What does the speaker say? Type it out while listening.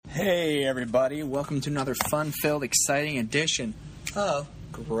Hey everybody, welcome to another fun-filled, exciting edition of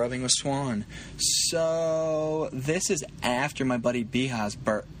Grubbing with Swan. So, this is after my buddy Biha's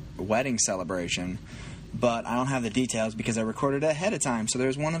wedding celebration, but I don't have the details because I recorded it ahead of time, so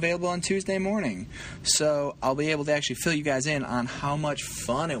there's one available on Tuesday morning. So, I'll be able to actually fill you guys in on how much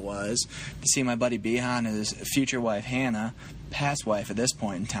fun it was to see my buddy Biha and his future wife Hannah, past wife at this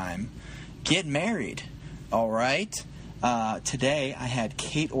point in time, get married. Alright? Today, I had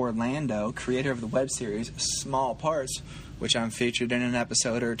Kate Orlando, creator of the web series Small Parts, which I'm featured in an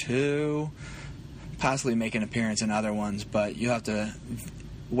episode or two, possibly make an appearance in other ones, but you'll have to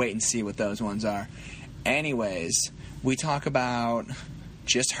wait and see what those ones are. Anyways, we talk about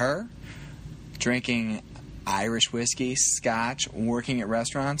just her, drinking Irish whiskey, scotch, working at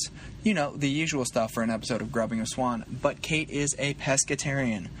restaurants, you know, the usual stuff for an episode of Grubbing with Swan, but Kate is a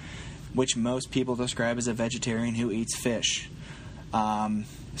pescatarian, which most people describe as a vegetarian who eats fish.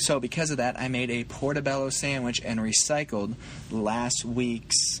 So because of that, I made a portobello sandwich and recycled last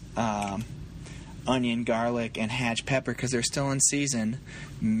week's onion, garlic, and hatch pepper because they're still in season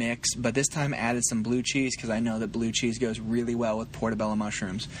mix, but this time added some blue cheese because I know that blue cheese goes really well with portobello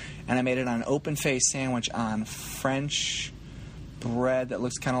mushrooms. And I made it on an open-faced sandwich on French bread that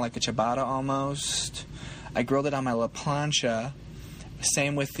looks kind of like a ciabatta almost. I grilled it on my La Plancha.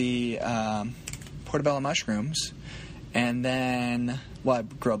 Same with the portobello mushrooms. And then, well, I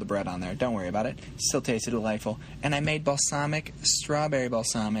grilled the bread on there. Don't worry about it. Still tasted delightful. And I made strawberry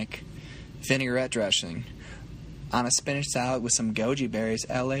balsamic vinaigrette dressing on a spinach salad with some goji berries,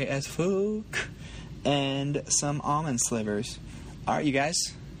 LA as fuck, and some almond slivers. All right, you guys.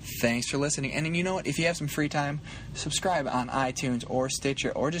 Thanks for listening. And you know what? If you have some free time, subscribe on iTunes or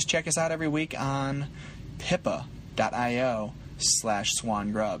Stitcher, or just check us out every week on pippa.io/Swan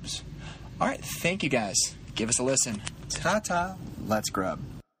Grubs. All right, thank you guys. Give us a listen. Ta-ta. Let's grub.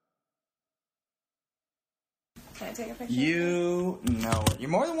 Can I take a picture? You know it. You're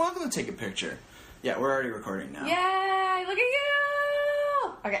more than welcome to take a picture. Yeah, we're already recording now. Yay! Look at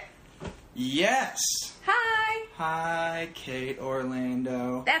you! Okay. Yes. Hi. Hi, Kate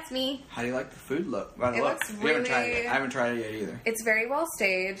Orlando. That's me. How do you like the food look? It looks We haven't tried it really- yet. I haven't tried it yet either. It's very well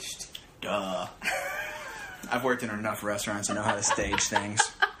staged. Duh. I've worked in enough restaurants. I know how to stage things.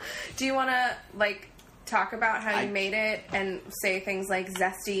 Do you want to, talk about how you made it and say things like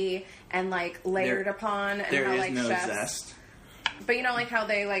zesty and, layered upon and There how, is no chefs... zest. But you know, how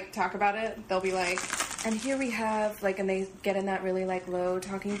they, talk about it? They'll be like, and here we have, and they get in that really, low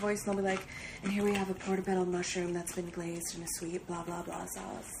talking voice, and they'll be like, and here we have a portobello mushroom that's been glazed in a sweet blah, blah, blah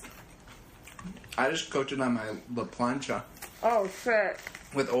sauce. I just cooked it on my La Plancha. Oh, shit.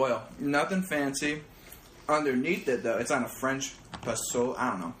 With oil. Nothing fancy. Underneath it, though, it's on a French pastel.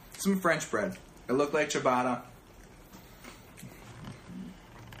 I don't know. Some French bread. It looked like ciabatta.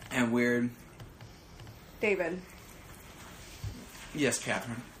 And weird. David. Yes,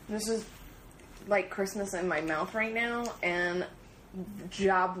 Catherine. This is like Christmas in my mouth right now, and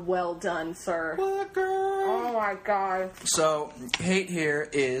job well done, sir. What, girl? Oh my god. So, Kate here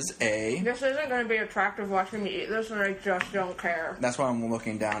is a... This isn't going to be attractive watching me eat this, and I just don't care. That's why I'm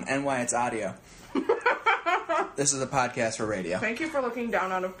looking down. And why it's audio. This is a podcast for radio. Thank you for looking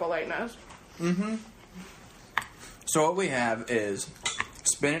down out of politeness. Mm-hmm. So what we have is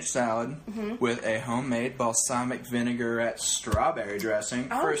spinach salad with a homemade balsamic vinaigrette strawberry dressing.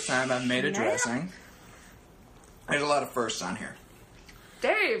 Oh, first time I've made a snap. dressing. There's a lot of firsts on here.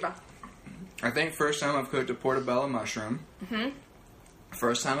 Dave! I think first time I've cooked a portobello mushroom. Mm-hmm.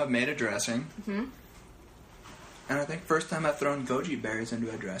 First time I've made a dressing. Mm-hmm. And I think first time I've thrown goji berries into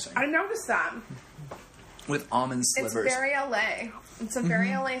a dressing. I noticed that. With almond slivers. It's very LA. It's a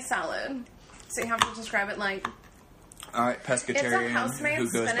very LA salad. So you have to describe it like... Alright, pescatarian house-made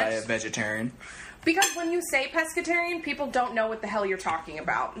who goes by spinach. a vegetarian. Because when you say pescatarian, people don't know what the hell you're talking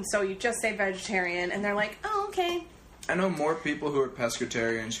about. And so you just say vegetarian, and they're like, oh, okay. I know more people who are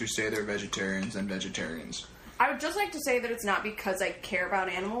pescatarians who say they're vegetarians than vegetarians. I would just like to say that it's not because I care about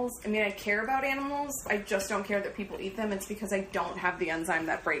animals. I mean, I care about animals. I just don't care that people eat them. It's because I don't have the enzyme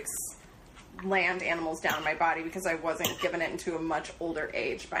that breaks land animals down in my body because I wasn't given it into a much older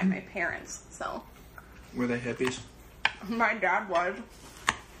age by my parents. So, Were they hippies? my dad was.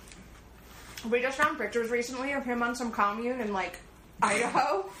 We just found pictures recently of him on some commune in,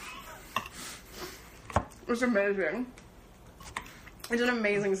 Idaho. It was amazing. It's an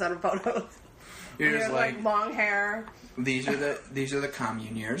amazing set of photos. You're He just had, long hair. these are the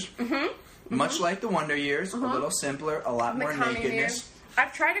commune years. Mm-hmm. Much like the Wonder Years, a little simpler, a lot more commune nakedness. years.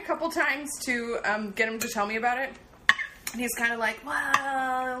 I've tried a couple times to get him to tell me about it. And he's kind of like,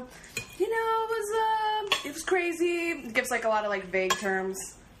 well, it was crazy. Gives a lot of vague terms.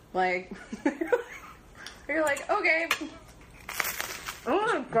 Like, you're like, okay. Oh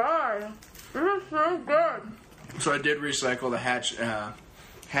my god. This is so good. So I did recycle the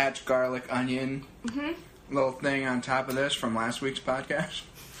Hatch garlic onion little thing on top of this from last week's podcast.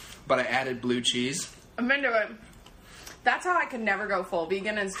 But I added blue cheese. I'm into it. That's how I can never go full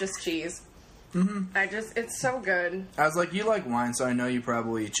vegan, is just cheese. Mm-hmm. It's so good. I was like, you like wine, so I know you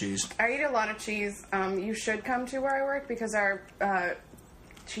probably eat cheese. I eat a lot of cheese. You should come to where I work because our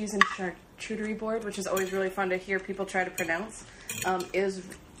cheese and charcuterie board, which is always really fun to hear people try to pronounce, is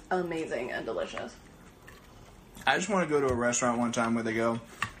amazing and delicious. I just want to go to a restaurant one time where they go,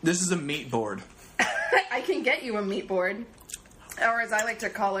 this is a meat board. I can get you a meat board. Or as I like to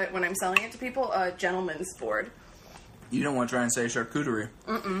call it when I'm selling it to people, a gentleman's board. You don't want to try and say charcuterie.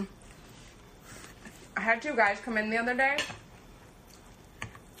 Mm-mm. I had two guys come in the other day.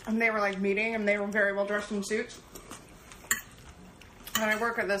 And they were like meeting and they were very well dressed in suits. And I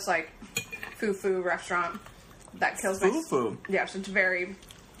work at this like foo-foo restaurant that kills my... Foo-foo? Yes,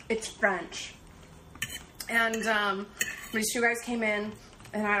 it's French. And these two guys came in,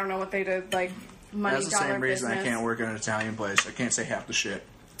 and I don't know what they did, like, money, That's the dollar same reason business. I can't work in an Italian place. I can't say half the shit.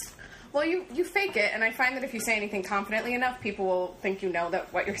 Well, you fake it, and I find that if you say anything confidently enough, people will think you know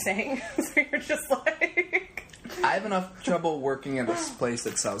that what you're saying. So you're just like... I have enough trouble working at a place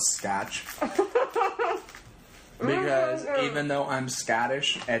that sells scotch. Because even though I'm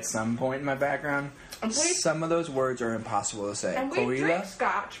Scottish at some point in my background, some of those words are impossible to say. And we drink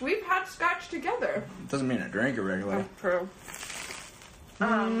scotch. We've had scotch together. Doesn't mean I drink it regularly. True.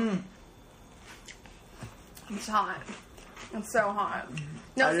 It's hot. It's so hot.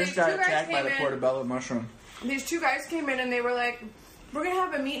 No, I just got attacked by the portobello mushroom. These two guys came in and they were like, we're going to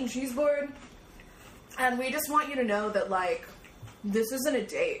have a meat and cheese board. And we just want you to know that, like, this isn't a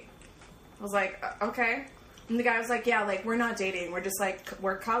date. I was like, okay. And the guy was like, yeah, like, we're not dating. We're just, like,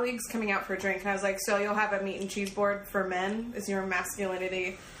 we're colleagues coming out for a drink. And I was like, so you'll have a meat and cheese board for men? Is your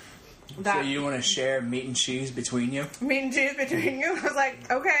masculinity that... So you want to share meat and cheese between you? Meat and cheese between you? I was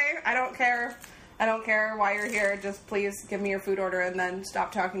like, okay, I don't care. I don't care why you're here. Just please give me your food order and then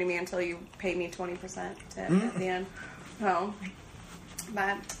stop talking to me until you pay me 20% at the end. So,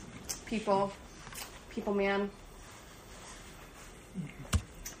 but people, man.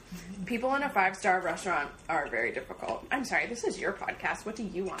 People in a 5-star restaurant are very difficult. I'm sorry, this is your podcast. What do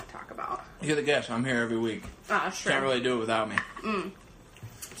you want to talk about? You're the guest. I'm here every week. Sure. Can't really do it without me.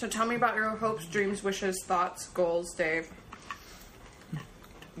 So tell me about your hopes, dreams, wishes, thoughts, goals, Dave.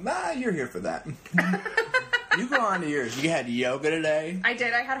 You're here for that. You go on to yours. You had yoga today. I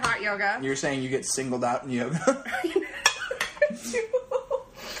did. I had hot yoga. You're saying you get singled out in yoga?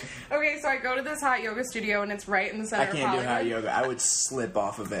 Okay, so I go to this hot yoga studio, and it's right in the center I of can't Hollywood. do hot yoga. I would slip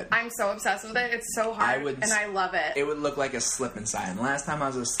off of it. I'm so obsessed with it. It's so hard, and I love it. It would look like a slip and slide. And last time I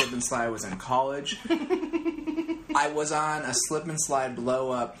was a slip and slide was in college. I was on a slip and slide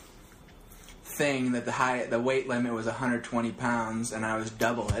blow up thing that the weight limit was 120 pounds, and I was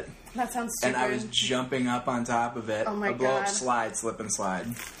double it. That sounds super. And I was jumping up on top of it. Oh my a blow up God. slide, slip and slide.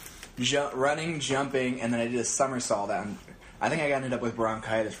 Running, jumping, and then I did a somersault. I think I ended up with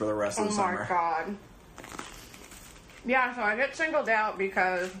bronchitis for the rest of the summer. Oh my God. Yeah, so I get singled out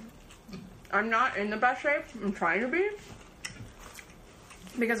because I'm not in the best shape. I'm trying to be.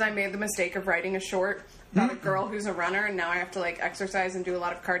 Because I made the mistake of writing a short about a girl who's a runner, and now I have to, like, exercise and do a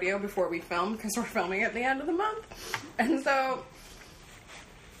lot of cardio before we film, because we're filming at the end of the month. And so...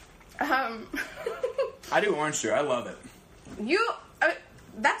 I do orange juice. I love it.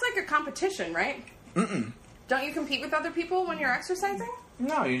 That's like a competition, right? Mm-mm. Don't you compete with other people when you're exercising?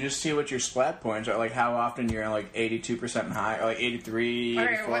 No, you just see what your splat points are, like how often you're like 82% high, or like 83,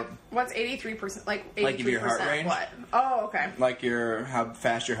 Okay, 84. what's 83%? Like 83%? Like of your heart rate? What? Oh, okay. Like how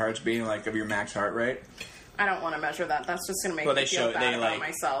fast your heart's beating, like of your max heart rate. I don't want to measure that. That's just going to make me feel bad about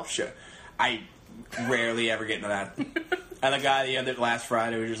myself. I rarely ever get into that. And the guy last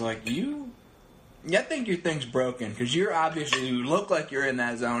Friday was just like, I think your thing's broken, because you look like you're in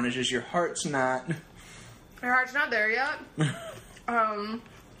that zone, it's just your heart's not. Your heart's not there yet? No,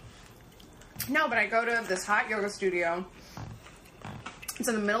 but I go to this hot yoga studio. It's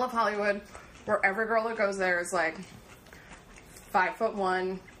in the middle of Hollywood, where every girl that goes there is like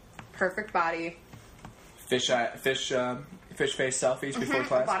 5'1", perfect body. Fish face selfies before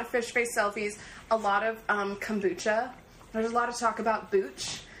class. A lot of fish face selfies. A lot of kombucha. There's a lot of talk about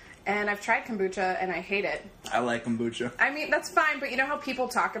booch. And I've tried kombucha, and I hate it. I like kombucha. I mean, that's fine, but you know how people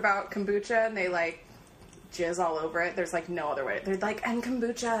talk about kombucha, and they, like, jizz all over it? There's, like, no other way. They're like, and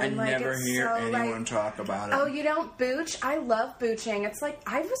kombucha, and, I like, never it's hear so, anyone like, talk about it. oh, you don't booch? I love booching. It's like,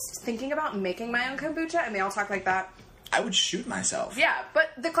 I was thinking about making my own kombucha, and they all talk like that. I would shoot myself. Yeah,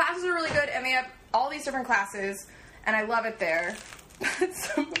 but the classes are really good, and they have all these different classes, and I love it there.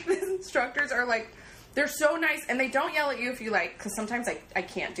 Some of the instructors are like, they're so nice, and they don't yell at you if you like, because sometimes I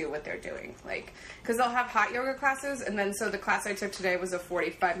can't do what they're doing. Like, because they'll have hot yoga classes, and then so the class I took today was a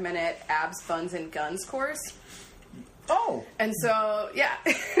 45-minute abs, buns, and guns course. Oh. And so, yeah,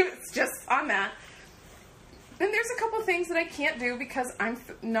 it's just on that. And there's a couple things that I can't do because I'm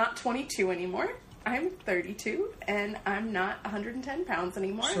not 22 anymore. I'm 32, and I'm not 110 pounds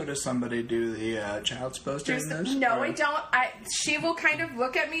anymore. So does somebody do the child's pose during this? No, I don't. She will kind of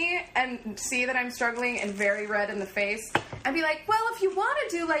look at me and see that I'm struggling and very red in the face and be like, well, if you want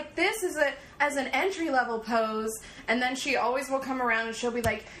to do like this as an entry-level pose, and then she always will come around and she'll be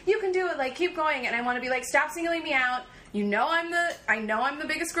like, you can do it, like, keep going. And I want to be like, stop singling me out. I know I'm the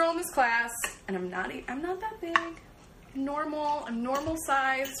biggest girl in this class, and I'm not that big. I'm normal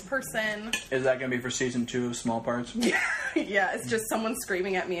sized person. Is that going to be for season 2 of Small Parts? Yeah, it's just someone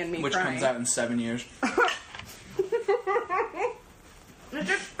screaming at me and me Which crying. comes out in 7 years. It's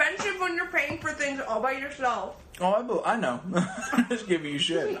expensive when you're paying for things all by yourself. Oh, I know. Just giving you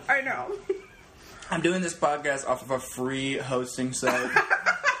shit. I know. I'm doing this podcast off of a free hosting site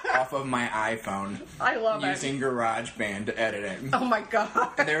off of my iPhone. I love using GarageBand to edit it. Oh my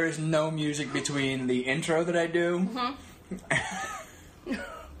god. There is no music between the intro that I do.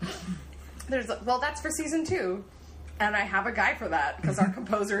 Well, that's for season 2. And I have a guy for that because our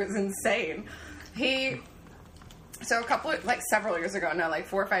composer is insane. So several years ago, no, like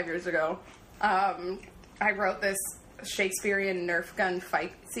 4 or 5 years ago, I wrote this Shakespearean Nerf gun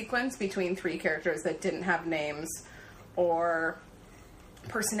fight sequence between 3 characters that didn't have names or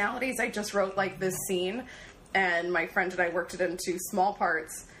personalities. I just wrote like this scene, and my friend and I worked it into Small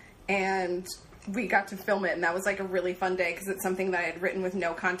Parts, and we got to film it, and that was like a really fun day because it's something that I had written with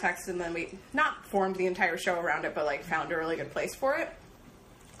no context, and then we not formed the entire show around it, but like found a really good place for it.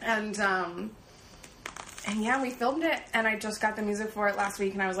 And yeah, we filmed it, and I just got the music for it last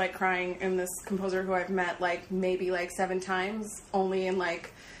week, and I was like crying. And this composer who I've met like maybe like 7 times, only in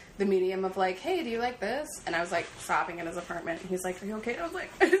like the medium of like, hey, do you like this? And I was like sobbing in his apartment, and he's like, are you okay? And I was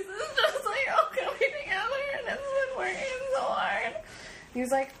like, this is just like all coming together, and it's been working so hard. And he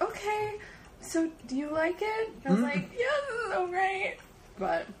was like, okay, so do you like it? And I was like, yeah, this is so great.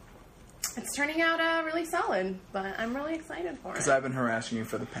 But it's turning out really solid, but I'm really excited for it. Because I've been harassing you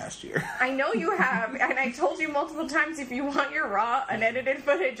for the past year. I know you have, and I told you multiple times, if you want your raw, unedited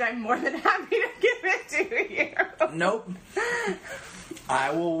footage, I'm more than happy to give it to you. Nope.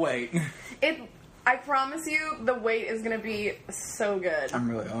 I will wait. I promise you, the wait is going to be so good. I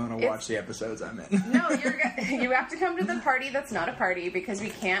want to watch the episodes I'm in. No, you have to come to the party that's not a party, because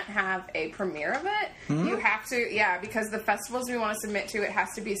we can't have a premiere of it. You have to, because the festivals we want to submit to, it has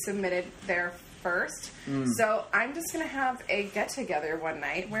to be submitted there first. So I'm just going to have a get-together one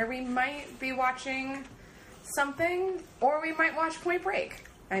night where we might be watching something, or we might watch Point Break.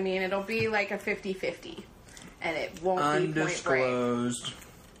 I mean, it'll be like a 50-50, and it won't be Point Break. Undisclosed.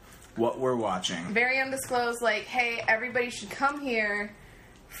 What we're watching. Very undisclosed, like, hey, everybody should come here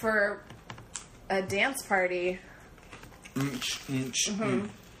for a dance party.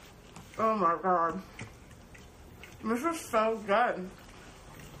 Oh my god. This is so good.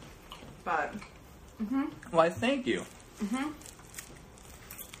 But, Why, thank you.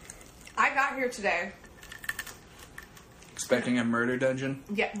 I got here today. Expecting a murder dungeon?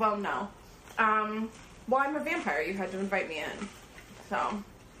 Yeah, well, no. Well, I'm a vampire. You had to invite me in. So...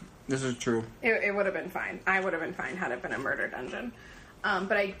 This is true. It would have been fine. I would have been fine had it been a murder dungeon.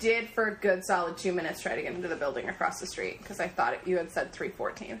 But I did, for a good solid 2 minutes, try to get into the building across the street, because I thought you had said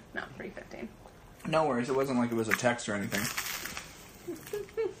 3:14. No, 3:15. No worries. It wasn't like it was a text or anything.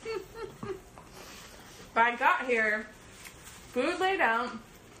 But I got here, food laid out.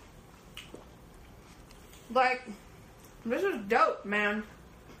 Like, this is dope, man.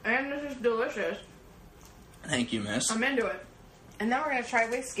 And this is delicious. Thank you, miss. I'm into it. And then we're going to try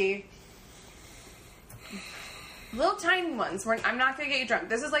whiskey. Little tiny ones. I'm not going to get you drunk.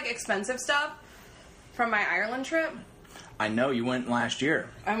 This is like expensive stuff from my Ireland trip. I know, you went last year.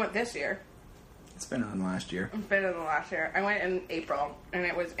 I went this year. It's been on last year. It's been in the last year. I went in April, and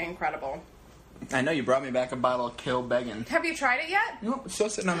it was incredible. I know, you brought me back a bottle of Kilbeggan. Have you tried it yet? Nope, it's still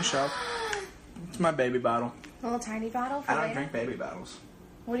sitting on the shelf. It's my baby bottle. A little tiny bottle for I don't later? drink baby bottles.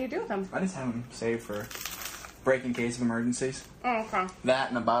 What do you do with them? I just have them saved for break in case of emergencies. Oh, okay. That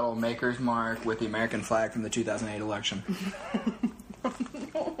and a bottle of Maker's Mark with the American flag from the 2008 election.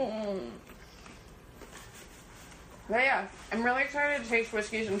 But yeah, I'm really excited to taste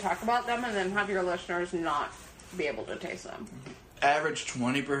whiskeys and talk about them, and then have your listeners not be able to taste them. Average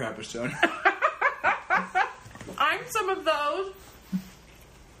 20 per episode. I'm some of those.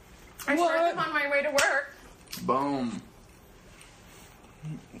 I start them on my way to work. Boom.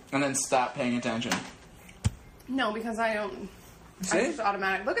 And then stop paying attention. No, because I don't. See? I just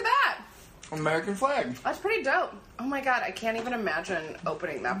automatic. Look at that. American flag. That's pretty dope. Oh my god, I can't even imagine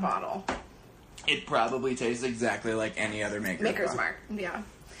opening that bottle. It probably tastes exactly like any other Maker's Mark. Yeah.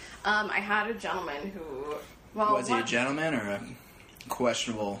 I had a gentleman who. Well, was he a gentleman or a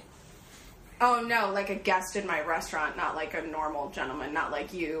questionable? Oh no, like a guest in my restaurant, not like a normal gentleman, not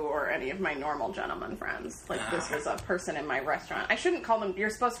like you or any of my normal gentleman friends. Like this was a person in my restaurant. I shouldn't call them.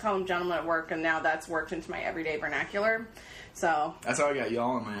 You're supposed to call them gentlemen at work, and now that's worked into my everyday vernacular. So that's how I got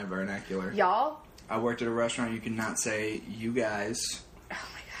y'all in my vernacular. Y'all? I worked at a restaurant. You could not say you guys. Oh my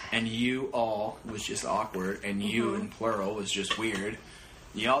god. And you all was just awkward, and you in plural was just weird.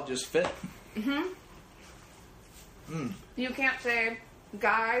 Y'all just fit. Mm-hmm. You can't say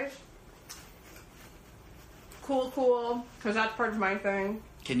guys. Cool, because that's part of my thing.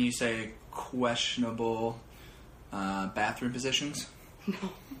 Can you say questionable bathroom positions? No.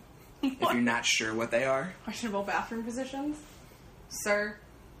 If you're not sure what they are? Questionable bathroom positions? Sir?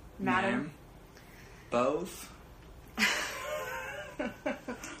 Madam? Both?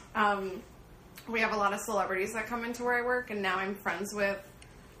 We have a lot of celebrities that come into where I work, and now I'm friends with,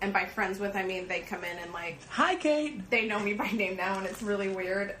 and by friends with, I mean they come in and like... Hi, Kate! They know me by name now, and it's really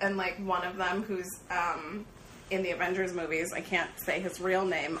weird, and like one of them who's... in the Avengers movies, I can't say his real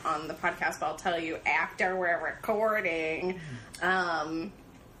name on the podcast, but I'll tell you after we're recording. Always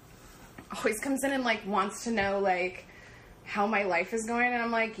comes in and like wants to know like how my life is going, and I'm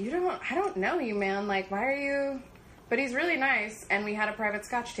like, I don't know you, man. Like, why are you? But he's really nice, and we had a private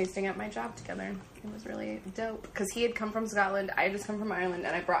Scotch tasting at my job together. It was really dope because he had come from Scotland, I had just come from Ireland,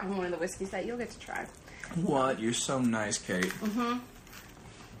 and I brought him one of the whiskeys that you'll get to try. What? You're so nice, Kate. Mm-hmm.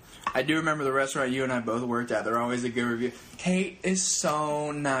 I do remember the restaurant you and I both worked at. They're always a good review. Kate is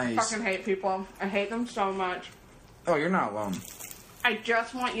so nice. I fucking hate people. I hate them so much. Oh, you're not alone. I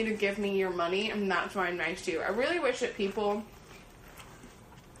just want you to give me your money, and that's why I'm nice to you. I really wish that people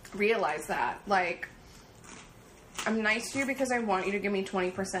realize that. Like, I'm nice to you because I want you to give me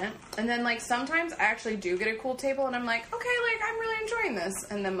 20%. And then, like, sometimes I actually do get a cool table, and I'm like, okay, like, I'm really enjoying this.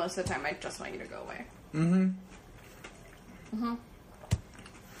 And then most of the time, I just want you to go away. Mm-hmm. Mm-hmm.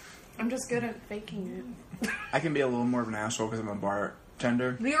 I'm just good at faking it. I can be a little more of an asshole because I'm a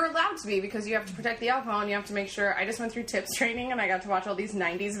bartender. You're allowed to be because you have to protect the alcohol and you have to make sure. I just went through tips training and I got to watch all these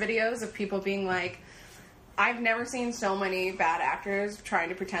 90s videos of people being like, I've never seen so many bad actors trying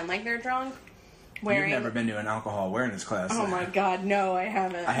to pretend like they're drunk. You've never been to an alcohol awareness class. Oh my god, no, I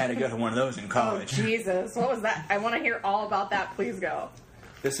haven't. I had to go to one of those in college. Oh, Jesus. What was that? I want to hear all about that. Please go.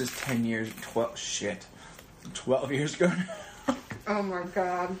 This is 12 years ago now. Oh my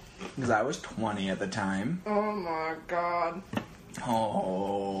god. Because I was 20 at the time. Oh my god.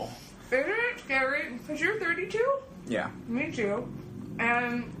 Oh. Isn't it scary? Because you're 32? Yeah. Me too.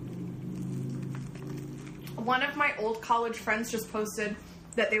 And one of my old college friends just posted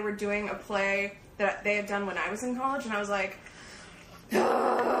that they were doing a play that they had done when I was in college, and I was like,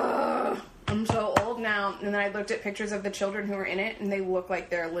 I'm so old now. And then I looked at pictures of the children who were in it, and they look like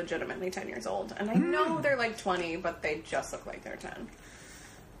they're legitimately 10 years old. And I know they're like 20, but they just look like they're 10.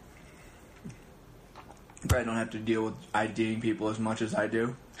 Probably don't have to deal with IDing people as much as I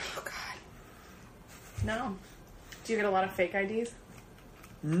do. Oh, God. No. Do you get a lot of fake IDs?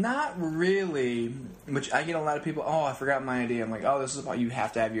 Not really. Which I get a lot of people, oh, I forgot my ID. I'm like, oh, this is about you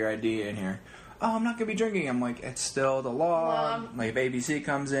have to have your ID in here. Oh, I'm not going to be drinking. I'm like, it's still the law. Like, if ABC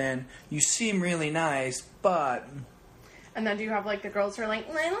comes in, you seem really nice, but... And then do you have, like, the girls who are like,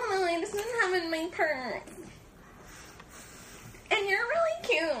 I don't know, I just didn't have it in my purse. And you're really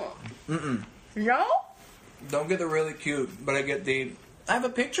cute. Mm-mm. No? Don't get the really cute, but I get the, I have a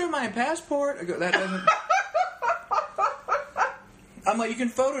picture of my passport. I go, that doesn't... I'm like, you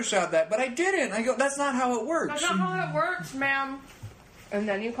can Photoshop that, but I didn't. I go, that's not how it works. That's not how it works, ma'am. And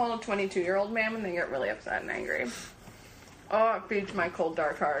then you call a 22-year-old ma'am, and they get really upset and angry. Oh, it feeds my cold,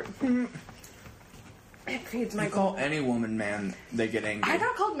 dark heart. It feeds my call any woman ma'am, they get angry. I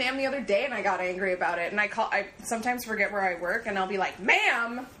got called ma'am the other day, and I got angry about it. And I sometimes forget where I work, and I'll be like,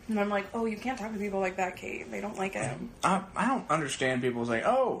 ma'am! And I'm like, oh, you can't talk to people like that, Kate. They don't like it. I don't understand people saying,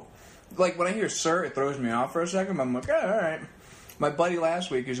 oh. Like, when I hear sir, it throws me off for a second, but I'm like, oh, all right. My buddy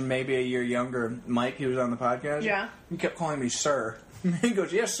last week, who's maybe a year younger, Mike, he was on the podcast. Yeah. He kept calling me sir. He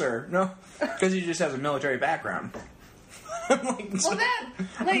goes, yes, sir. No, because he just has a military background. I'm like, well, that,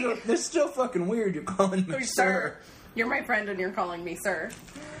 like... That's still fucking weird you're calling me sir. You're my friend and you're calling me sir.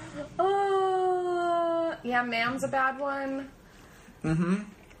 Yeah, ma'am's a bad one.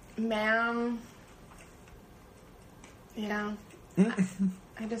 Mm-hmm. Ma'am. Yeah.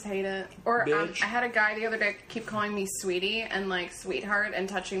 I just hate it. Or Bitch. I had a guy the other day keep calling me sweetie and like sweetheart and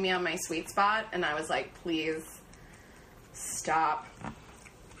touching me on my sweet spot, and I was like, please stop.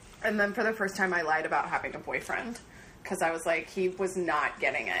 And then for the first time I lied about having a boyfriend because I was like, he was not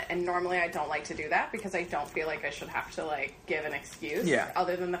getting it. And normally I don't like to do that because I don't feel like I should have to like give an excuse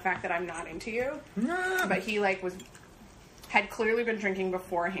other than the fact that I'm not into you. But he like had clearly been drinking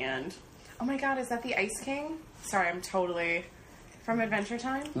beforehand. Oh my god, is that the Ice King? Sorry, I'm totally from Adventure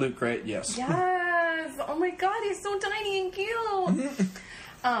Time. Loot Crate, yes. Yes. Oh my god, he's so tiny and cute.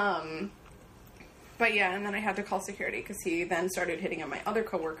 But yeah, and then I had to call security because he then started hitting on my other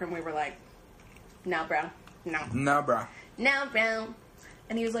coworker, and we were like, "No, bro, no, No, bro. no, bro."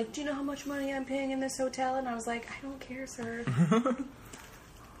 And he was like, "Do you know how much money I'm paying in this hotel?" And I was like, "I don't care, sir."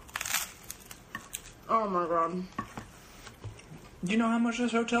 Oh my god. Do you know how much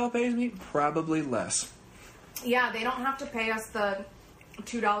this hotel pays me? Probably less. Yeah, they don't have to pay us the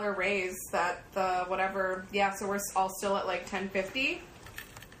 $2 raise that the whatever. Yeah, so we're all still at like $10.50.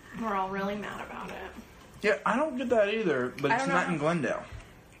 We're all really mad about it. Yeah, I don't get that either, but I it's don't not know. in Glendale.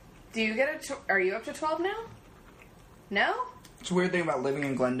 Do you get it? Are you up to 12 now? No? It's a weird thing about living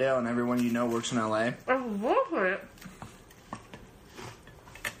in Glendale and everyone you know works in LA. I love it.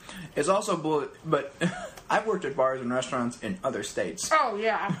 It's also but I've worked at bars and restaurants in other states. Oh,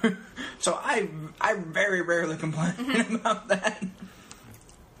 yeah. So I very rarely complain about that.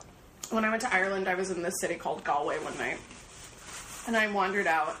 When I went to Ireland, I was in this city called Galway one night. And I wandered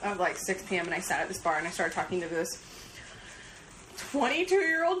out at like 6 p.m. and I sat at this bar and I started talking to this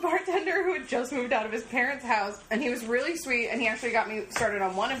 22-year-old bartender who had just moved out of his parents' house. And he was really sweet, and he actually got me started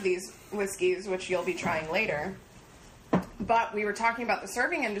on one of these whiskeys, which you'll be trying later. But we were talking about the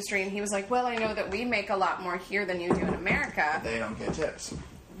serving industry, and he was like, well, I know that we make a lot more here than you do in America. They don't get tips.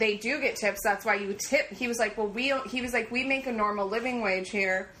 They do get tips. That's why you tip. He was like, well, we make a normal living wage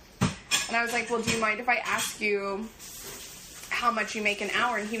here. And I was like, well, do you mind if I ask you how much you make an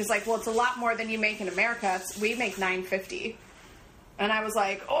hour? And he was like, well, it's a lot more than you make in America. We make $9.50. And I was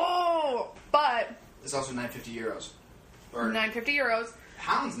like, oh, but It's also 950 euros. Or €9.50.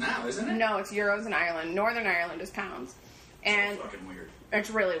 pounds now, isn't it? No, it's euros in Ireland. Northern Ireland is pounds. And So fucking weird. it's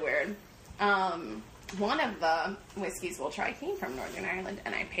really weird. One of the whiskeys we'll try came from Northern Ireland,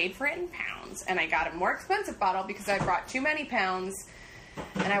 and I paid for it in pounds. And I got a more expensive bottle because I brought too many pounds,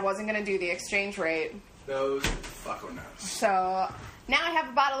 and I wasn't going to do the exchange rate. Those fucking nuts. So now I have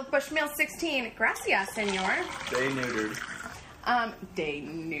a bottle of Bushmill 16. Gracias, senor. They neutered. They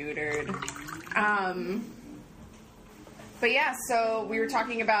neutered. But yeah, so we were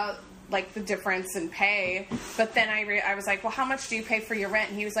talking about like the difference in pay, but then I was like, well, how much do you pay for your rent?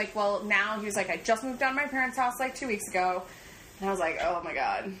 And he was like, well, now, he was like, I just moved out of my parents' house like 2 weeks ago. And I was like, oh my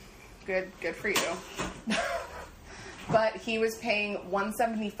god, good for you. But he was paying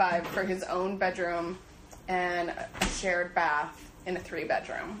 $175 for his own bedroom and a shared bath in a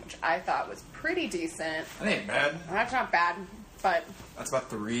 3-bedroom, which I thought was pretty decent. That ain't bad. That's not bad, but That's about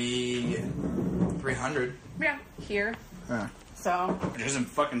 300. yeah, here. Huh. So, Which isn't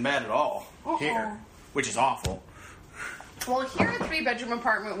fucking bad at all. Here. Which is awful. well, here a 3-bedroom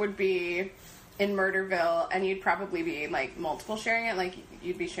apartment would be in Murderville, and you'd probably be like multiple sharing it, like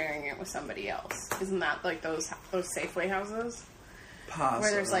you'd be sharing it with somebody else. Isn't that like those Safeway houses Possibly.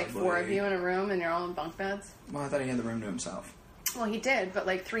 where there's like 4 of you in a room and you're all in bunk beds? Well, I thought he had the room to himself. Well, he did, but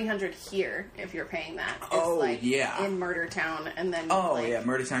like $300 here if you're paying that. It's Oh, like yeah. in Murder Town, and then Oh, like, yeah,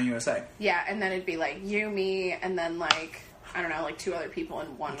 Murder Town, USA. yeah, and then it'd be like you, me, and then like I don't know, like 2 other people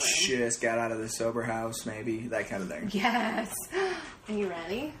in one room. Just got out of the sober house, maybe. That kind of thing. Yes. Are you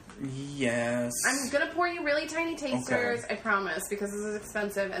ready? Yes. I'm gonna pour you really tiny tasters, I promise, because this is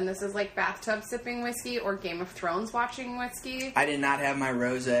expensive, and this is like bathtub sipping whiskey or Game of Thrones watching whiskey. I did not have my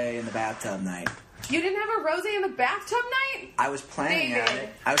rosé in the bathtub night. You didn't have a rosé in the bathtub night? I was planning on David. it.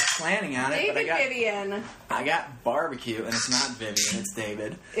 I was planning on it, but David Vivian. I got barbecue, and it's not Vivian, it's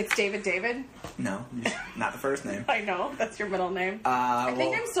David. It's David? No, not the first name. I know, that's your middle name. I think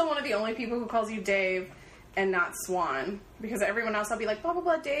well, I'm still one of the only people who calls you Dave and not Swan, because everyone else I'll be like, blah, blah,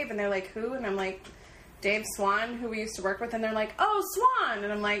 blah, Dave, and they're like, who? And I'm like, Dave Swan, who we used to work with, and they're like, oh, Swan!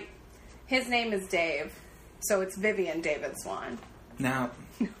 And I'm like, his name is Dave, so it's Vivian David Swan. no,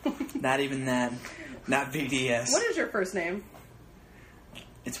 not even that. Not VDS. What is your first name?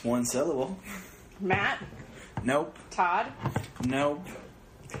 It's 1 syllable. Matt? Nope. Todd? Nope.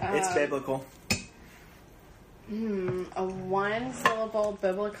 It's biblical. A 1-syllable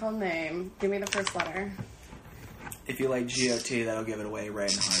biblical name. Give me the first letter. If you like GOT, that'll give it away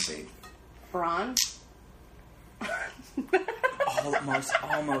right in a heartbeat. Braun?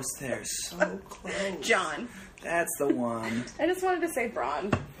 Almost there. So close. John. That's the one. I just wanted to say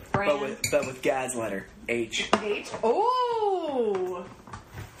Braun. But with Gad's letter. H. H. Oh!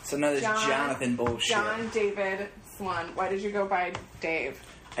 So none of this Jonathan bullshit. John David Swan. Why did you go by Dave?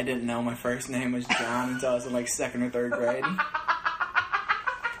 I didn't know my first name was John until I was in like 2nd or 3rd grade.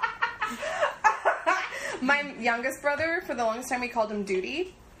 My youngest brother, for the longest time, we called him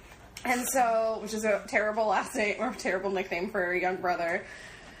Duty. And so, which is a terrible last name, or a terrible nickname for a young brother.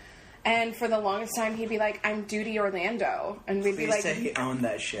 And for the longest time, he'd be like, I'm Duty Orlando. And we'd be like... he owned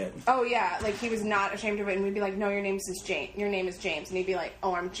that shit. Oh, yeah. Like, he was not ashamed of it. And we'd be like, no, your name is James. And he'd be like,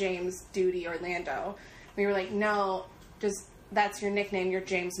 oh, I'm James Duty Orlando. We were like, no, just, that's your nickname. You're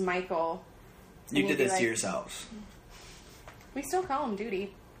James Michael. And you did this to yourselves. We still call him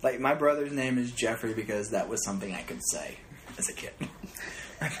Duty. Like, my brother's name is Jeffrey because that was something I could say as a kid.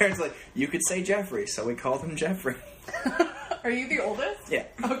 My parents were like, you could say Jeffrey, so we called him Jeffrey. Are you the oldest? Yeah.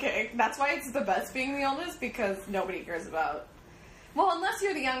 Okay, that's why it's the best being the oldest, because nobody cares about... Well, unless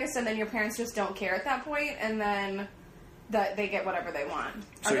you're the youngest and then your parents just don't care at that point, and then they get whatever they want.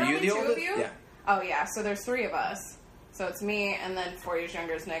 So are you the oldest? Of you? Yeah. Oh, yeah, so there's 3 of us. So it's me, and then 4 years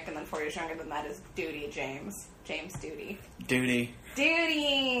younger is Nick, and then 4 years younger than that is Duty James. James Duty. Duty.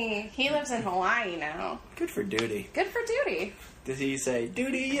 Duty! He lives in Hawaii now. Good for Duty. Good for Duty. Does he say,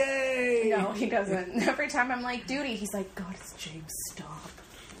 Duty, yay? No, he doesn't. Every time I'm like, Duty, he's like, God, it's James, stop.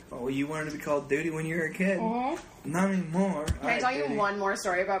 Oh, you wanted to be called Duty when you were a kid? Mm-hmm. Not anymore. Can I tell you one more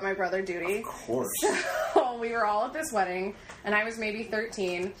story about my brother Duty? Of course. So we were all at this wedding, and I was maybe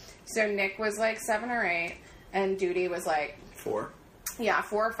 13. So Nick was like 7 or 8, and Duty was like... 4. Yeah,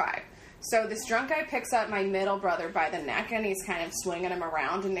 4 or 5. So this drunk guy picks up my middle brother by the neck, and he's kind of swinging him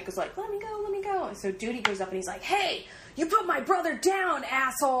around, and Nick is like, let me go, let me go. And so Duty goes up, and he's like, hey, you put my brother down,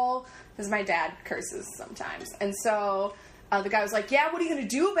 asshole. Because my dad curses sometimes. And so the guy was like, yeah, what are you going to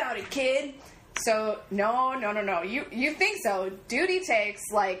do about it, kid? So, no. You think so. Duty takes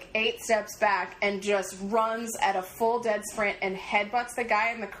like 8 steps back and just runs at a full dead sprint and headbutts the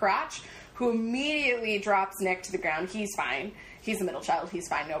guy in the crotch, who immediately drops Nick to the ground. He's fine. He's the middle child. He's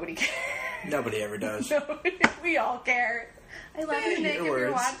fine. Nobody cares. Nobody ever does. We all care. I love you, Nick, if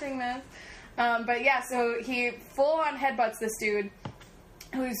you're watching this. But yeah, so he full-on headbutts this dude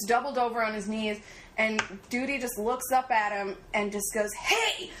who's doubled over on his knees, and Duty just looks up at him and just goes,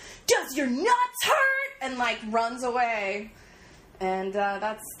 hey, does your nuts hurt? And, like, runs away. And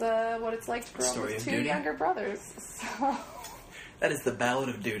that's what it's like to grow up with 2 younger brothers. So... That is the Ballad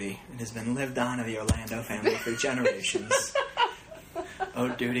of Duty. It has been lived on in the Orlando family for generations. Oh,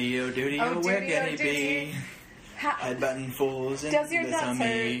 Duty, oh, Duty, oh, where can he be? Headbutting fools and does your nuts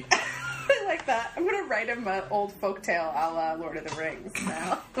hurt? I like that. I'm going to write him an old folktale a la Lord of the Rings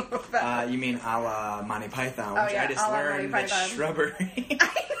now. You mean a la Monty Python, which I just learned that shrubbery. I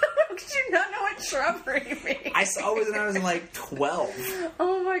know. Did you not know what shrubbery means? I saw it when I was like 12.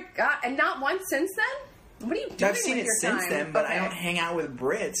 Oh my god. And not once since then? What are you doing? I've seen it since then, but I don't hang out with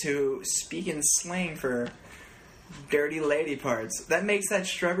Brits who speak in slang for dirty lady parts. That makes that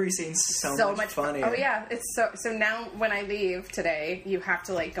shrubbery scene so much funnier. Oh yeah, it's so now when I leave today, you have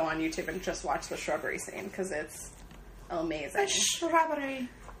to like go on YouTube and just watch the shrubbery scene because it's amazing. The shrubbery.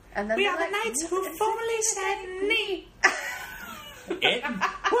 And then we are the knights who formerly said knee. It?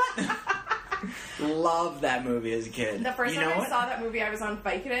 What? Love that movie as a kid. The first time I saw that movie, I was on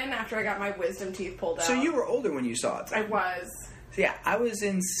Vicodin after I got my wisdom teeth pulled out. So you were older when you saw it, then? I was. So yeah, I was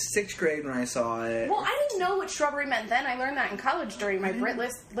in 6th grade when I saw it. Well, I didn't know what shrubbery meant then. I learned that in college during my Brit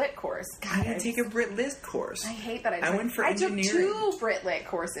Lit course. God, I didn't take a Brit Lit course. I hate that I went for engineering. I took 2 Brit Lit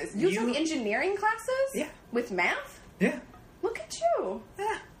courses. You took engineering classes? Yeah. With math? Yeah. Look at you.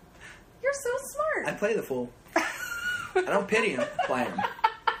 Yeah. You're so smart. I play the fool. I don't pity him. Play him.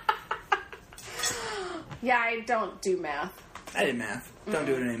 Yeah, I don't do math. I did math. Don't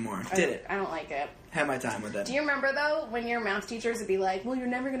do it anymore. Did it. I don't like it. Had my time with it. Do you remember, though, when your math teachers would be like, well, you're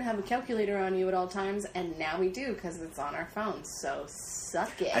never going to have a calculator on you at all times, and now we do because it's on our phones, so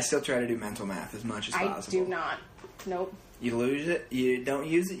suck it. I still try to do mental math as much as possible. I do not. Nope. You lose it. You don't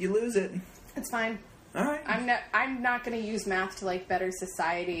use it, you lose it. It's fine. All right. I'm not going to use math to, like, better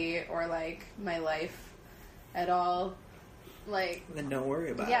society or, like, my life at all. Like... Then don't worry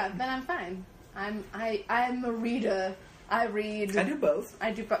about it. Yeah, then I'm fine. I'm a reader. I read. I do both.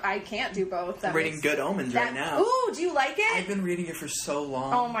 I can't do both. I'm reading Good Omens right now. Ooh, do you like it? I've been reading it for so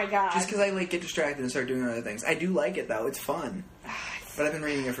long. Oh my god! Just because I like get distracted and start doing other things. I do like it though. It's fun. But I've been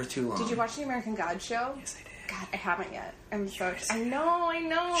reading it for too long. Did you watch the American Gods show? Yes, I did. God, I haven't yet. I'm so. I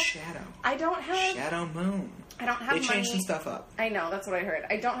know. Shadow. I don't have. Shadow Moon. I don't have. They changed some stuff up. I know. That's what I heard.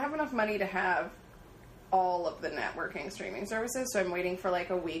 I don't have enough money to have all of the networking streaming services, so I'm waiting for like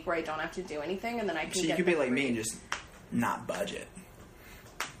a week where I don't have to do anything, and then I can So you get could be the like free. me and just not budget.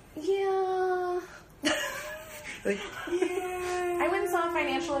 Yeah. Like, yeah. I went and saw a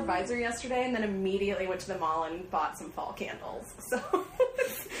financial advisor yesterday and then immediately went to the mall and bought some fall candles. So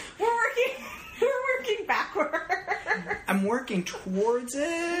we're working backward. I'm working towards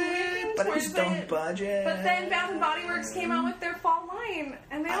it, but I just don't budget. But then Bath & Body Works came out with their fall line,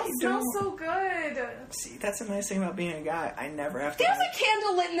 and they all smell so good. See, that's the nice thing about being a guy. I never have to... There's a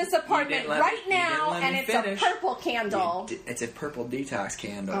candle lit in this apartment right now, and it's a purple candle. It's a purple detox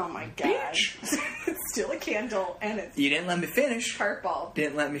candle. Oh my god. It's still a candle, and it's You didn't let me finish. purple.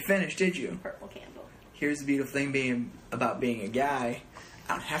 Didn't let me finish, did you? Purple candle. Here's the beautiful thing about being a guy.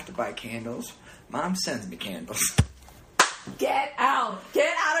 I don't have to buy candles. Mom sends me candles. Get out!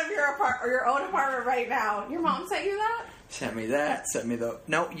 Get out of your own apartment right now. Your mom sent you that? Sent me that. Sent me the...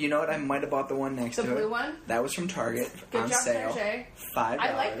 No, you know what? I might have bought the one next The to it. blue one? That was from Target. Good on job, sale. Sergey. $5.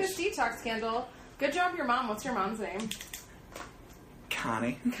 I like this detox candle. Good job, your mom. What's your mom's name?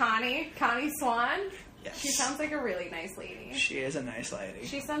 Connie. Connie Swan? Yes. She sounds like a really nice lady. She is a nice lady.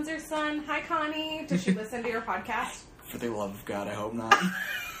 She sends her son, hi Connie. Does she listen to your podcast? For the love of God, I hope not.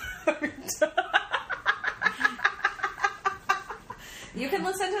 You can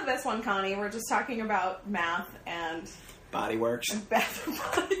listen to this one, Connie. We're just talking about math and Body Works. Bath and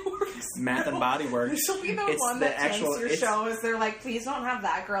Body Works. Math and Body Works. This will be the It's one the that actual- tanks your show. Is they're like, please don't have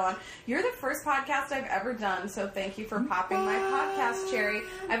that girl on. You're the first podcast I've ever done, so thank you for popping my podcast cherry.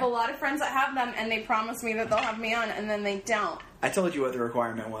 I have a lot of friends that have them, and they promise me that they'll have me on, and then they don't. I told you what the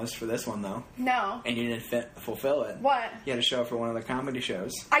requirement was for this one, though. No. And you didn't fulfill it. What? You had to show up for one of the comedy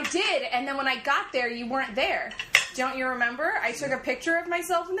shows. I did, and then when I got there, you weren't there. Don't you remember? I took a picture of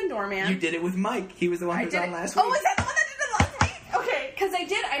myself and the doorman. You did it with Mike. He was the one who was on last week. Oh, is that the one that did it last week? Okay, because I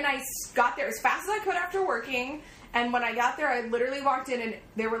did, and I got there as fast as I could after working. And when I got there, I literally walked in, and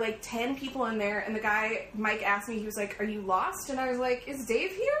there were like 10 people in there. And the guy, Mike, asked me, he was like, "Are you lost?" And I was like, "Is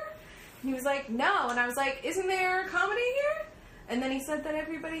Dave here?" And he was like, "No." And I was like, "Isn't there comedy here?" And then he said that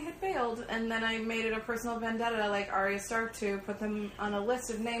everybody had failed. And then I made it a personal vendetta, like Arya Stark, to put them on a list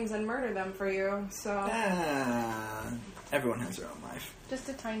of names and murder them for you. So Everyone has their own life. just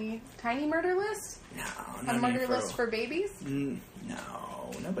a tiny murder list. No, A murder list for babies.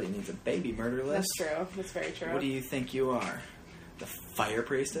 No, nobody needs a baby murder list. That's true. That's very true. What do you think you are? The fire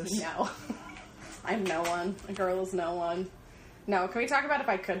priestess? No. I'm no one. A girl is no one. No, can we talk about if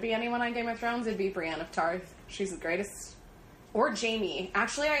I could be anyone on Game of Thrones? It'd be Brienne of Tarth. She's the greatest. Or Jaime.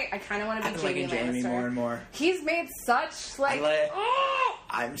 Actually, I kind of want to be I'm Jaime liking Lannister. Jaime more and more. He's made such,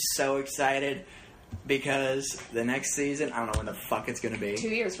 I'm so excited because the next season, I don't know when the fuck it's going to be. 2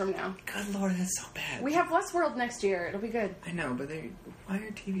 years from now. Good lord, that's so bad. We have Westworld next year. It'll be good. I know, but why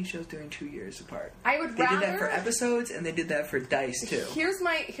are TV shows doing 2 years apart? I would They rather... did that for episodes, and they did that for Dice, too. Here's Did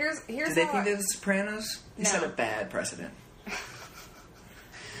they think they're The Sopranos? They set a bad precedent.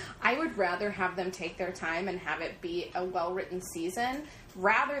 I would rather have them take their time and have it be a well-written season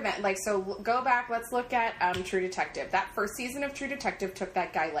rather than, like, so go back, let's look at True Detective. That first season of True Detective took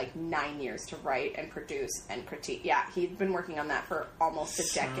that guy, like, 9 years to write and produce and critique. Yeah, he'd been working on that for almost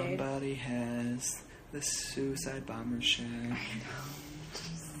a decade. Somebody has the suicide bomber shack. I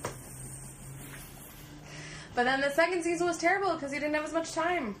know. But then the second season was terrible because he didn't have as much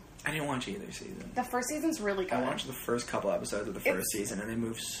time. I didn't watch either season. The first season's really good. I watched the first couple episodes of the first season, and they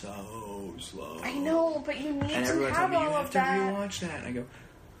move so slow. I know, but you need and to everyone told have me, you all have of to that. rewatch that. And I go,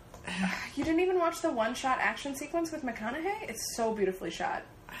 You didn't even watch the one-shot action sequence with McConaughey? It's so beautifully shot.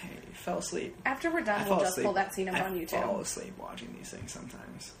 I fell asleep. After we're done, we'll just pull that scene up on YouTube. I fall asleep watching these things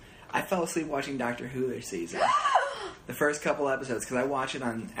sometimes. I fell asleep watching Doctor Who this season. The first couple episodes, because I watch it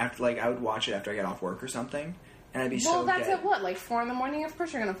I would watch it after I get off work or something. And I'd be so that's dead. at what, like 4 a.m? Of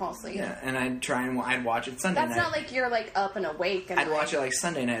course you're gonna fall asleep. Yeah, and I'd watch it Sunday night. That's not like you're like up and awake. And I'd watch it like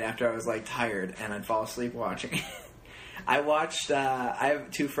Sunday night after I was like tired, and I'd fall asleep watching. I have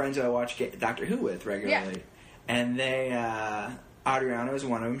 2 friends who I watch Doctor Who with regularly, and they Adriana was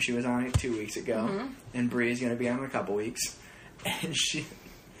one of them. She was on it 2 weeks ago, and Bree's going to be on in a couple weeks. And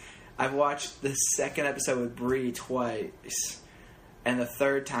I've watched the second episode with Bree twice, and the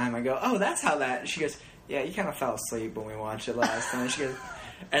third time I go, "Oh, that's how that." She goes, "Yeah, you kind of fell asleep when we watched it last time." She goes,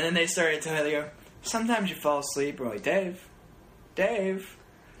 and then they started telling me, they go, "Sometimes you fall asleep." And we're like, Dave,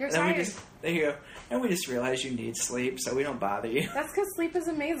 You're and then tired. they go, and we just realize you need sleep, so we don't bother you. That's because sleep is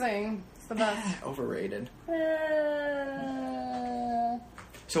amazing. It's the best. Overrated.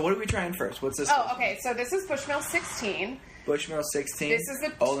 So what are we trying first? What's this? Oh, okay. So this is Bushmill 16. Bushmill 16. This is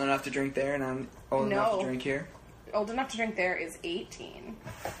the old enough to drink there, and I'm old enough to drink here. old enough to drink there is 18.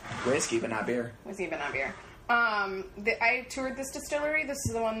 Whiskey, but not beer. Whiskey, but not beer. I toured this distillery. This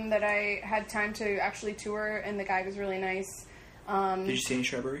is the one that I had time to actually tour, and the guy was really nice. Did you see any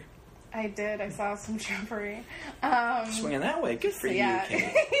shrubbery? I did. I saw some shrubbery. Swinging that way. Good for yeah. you,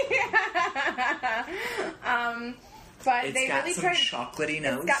 Kate. But It's they got really some tried. chocolatey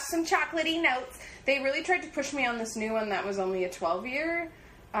notes. It's got some chocolatey notes. They really tried to push me on this new one that was only a 12-year.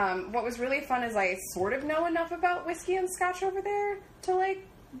 What was really fun is I sort of know enough about whiskey and scotch over there to, like,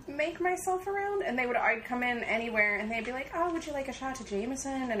 make myself around. And I'd come in anywhere and they'd be like, oh, would you like a shot of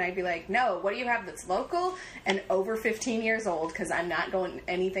Jameson? And I'd be like, no, what do you have that's local and over 15 years old? Because I'm not going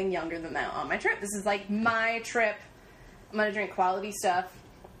anything younger than that on my trip. This is, like, my trip. I'm going to drink quality stuff.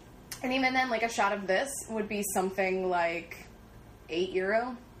 And even then, like, a shot of this would be something like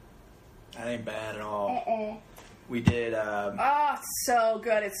 €8. That ain't bad at all. We did, Oh, it's so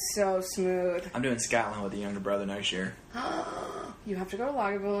good. It's so smooth. I'm doing Scotland with a younger brother next year. You have to go to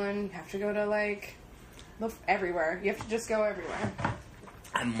Lagavulin. You have to go to, like, everywhere. You have to just go everywhere.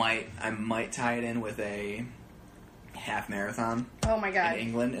 I might tie it in with a half marathon Oh, my God. in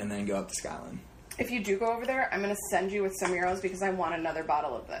England and then go up to Scotland. If you do go over there, I'm going to send you with some euros because I want another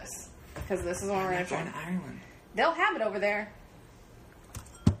bottle of this. Because this is what we're going to Going try. to Ireland. They'll have it over there.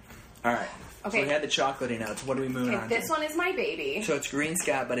 All right. Okay. So we had the chocolatey notes. What are we moving Okay, on this to? one is my baby. So it's green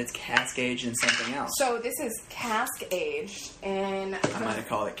Scott, but it's cask aged in something else. So this is cask aged and I might have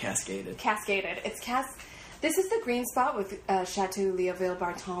called it cascaded. cascaded. This is the green spot with Chateau Leoville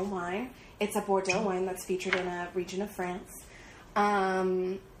Barton wine. It's a Bordeaux wine that's featured in a region of France.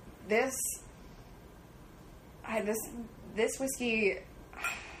 This whiskey,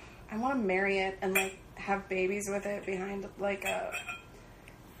 I want to marry it and like have babies with it behind like a,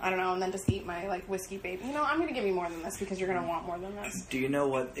 I don't know, and then just eat my like whiskey baby. You know, I'm gonna give you more than this because you're gonna want more than this. Do you know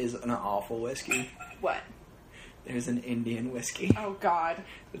what is an awful whiskey? What? There's an Indian whiskey. Oh God.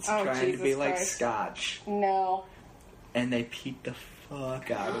 It's Oh, trying to Jesus be like Christ. Scotch, No. and they peat the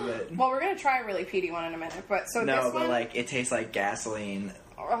fuck out of it. Well, we're gonna try a really peaty one in a minute, but so No, this but one, like it tastes like gasoline.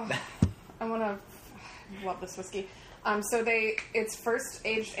 oh, I love this whiskey. So it's first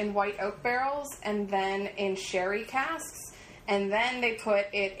aged in white oak barrels and then in sherry casks, and then they put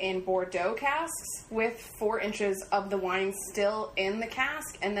it in Bordeaux casks with 4 inches of the wine still in the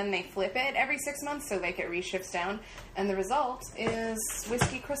cask, and then they flip it every 6 months so like it reshifts down, and the result is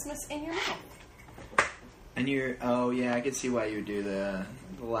whiskey Christmas in your mouth. And I can see why you would do the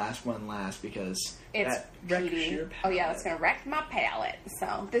last one last because It's that wrecks peaty. your Oh yeah, palate. it's gonna wreck my palate.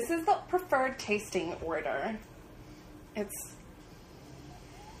 So this is the preferred tasting order. It's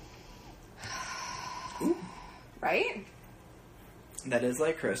right. That is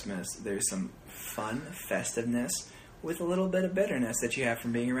like Christmas. There's some fun festiveness with a little bit of bitterness that you have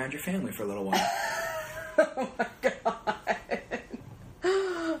from being around your family for a little while. Oh my God.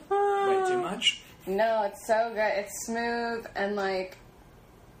 Way too much? No, it's so good. It's smooth and like.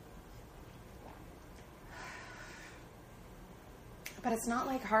 But it's not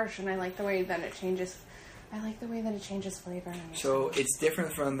like harsh, and I like the way that it changes. I like the way that it changes flavor. So it's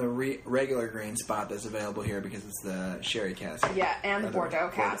different from the regular green spot that's available here because it's the sherry cask. Yeah, and the Or Bordeaux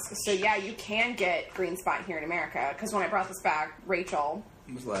cask. So yeah, you can get green spot here in America. Because when I brought this back, Rachel,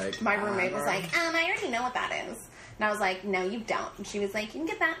 It was like my roommate, was like, I already know what that is. And I was like, no, you don't. And she was like, you can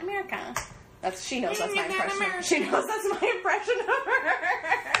get that in America. She knows that's my impression. She knows that's my impression of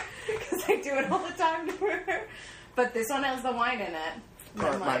her. Because I do it all the time to her. But this one has the wine in it. And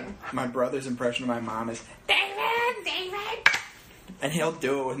I'm like, my brother's impression of my mom is David, and he'll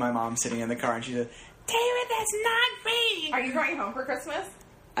do it with my mom sitting in the car, and she says, David, that's not me. are you going home for Christmas?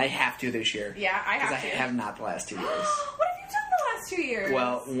 I have to this year. Yeah, I have because I to. have not the last 2 years. What have you done the last 2 years?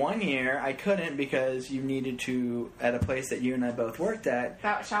 Well, 1 year I couldn't because you needed to at a place that you and I both worked at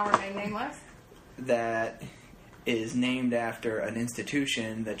That shower name nameless? that is named after an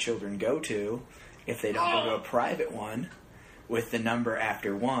institution that children go to if they don't go to a private one, with the number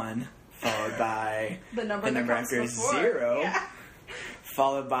after 1 followed by The number that comes after before. 0 Yeah.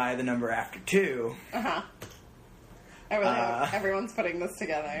 followed by the number after 2. Uh-huh. Everyone's putting this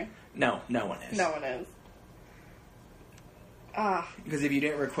together. No one is. No one is. Because if you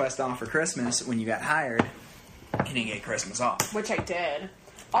didn't request off for Christmas when you got hired, you didn't get Christmas off. Which I did.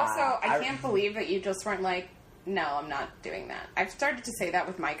 Also, I I- can't believe that you just weren't like, no, I'm not doing that. I've started to say that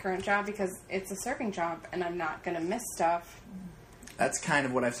with my current job because it's a serving job and I'm not going to miss stuff. That's kind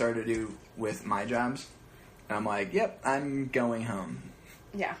of what I've started to do with my jobs. And I'm like, yep, I'm going home.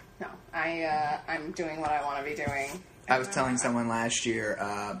 Yeah, no. I'm doing what I want to be doing. I was telling someone last year,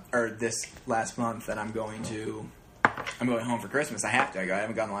 or this last month, that I'm going to I'm going home for Christmas. I have to. I go, I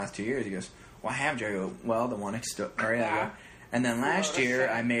haven't gone the last 2 years. He goes, why haven't you? I go, well, the one extraordinary. I go, and then last year,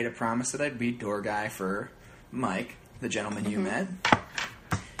 I made a promise that I'd be door guy for Mike, the gentleman you met.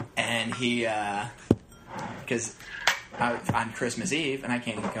 And he, because on Christmas Eve, and I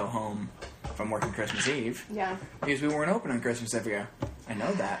can't go home from working Christmas Eve. Yeah. Because we weren't open on Christmas every year. I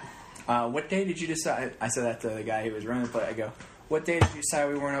know that. What day did you decide? I said that to the guy who was running the place. I go, what day did you decide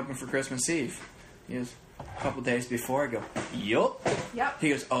we weren't open for Christmas Eve? He goes, a couple days before. I go, yup. Yep. He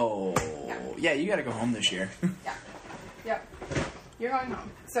goes, oh, yeah, you got to go home this year. Yeah. Yep. You're going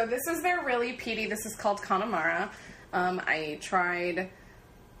home. So this is their really peaty. This is called Connemara. I tried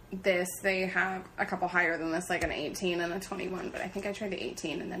this. They have a couple higher than this, like an 18 and a 21, but I think I tried the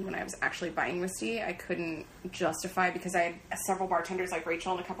 18, and then when I was actually buying whiskey, I couldn't justify, because I had several bartenders like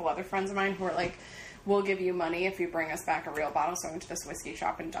Rachel and a couple other friends of mine who were like, we'll give you money if you bring us back a real bottle. So I went to this whiskey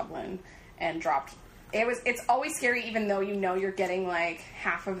shop in Dublin and dropped. It's always scary, even though you know you're getting like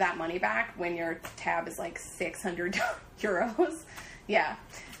half of that money back when your tab is like 600 euros. Yeah.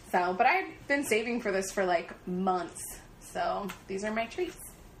 So, but I've been saving for this for like months. So these are my treats.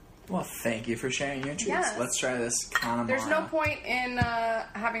 Well, thank you for sharing your treats. Yes. Let's try this Connemara. There's no point in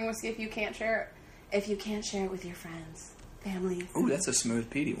having whiskey if you can't share it. If you can't share it with your friends, family. Ooh, that's a smooth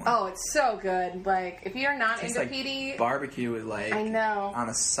peaty one. Oh, it's so good. Like, if you're not Tastes into like peaty, barbecue with like, I know. on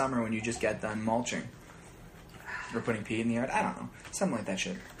a summer when you just got done mulching. Or putting peat in the yard. I don't know. Something like that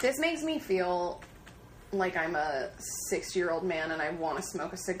shit. This makes me feel like I'm a 60-year-old man and I want to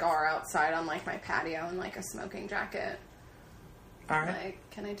smoke a cigar outside on like my patio in like a smoking jacket. All right. Like,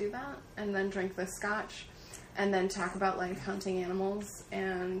 can I do that? And then drink this scotch, and then talk about like hunting animals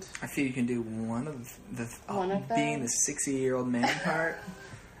and. I feel you can do one of the being those? the 60-year-old man part.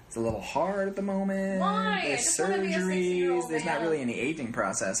 It's a little hard at the moment. Why? I There's just wanna be a surgeries. 60-year-old There's not man. really any aging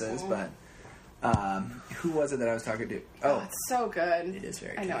processes, but who was it that I was talking to? Oh, It's so good. it is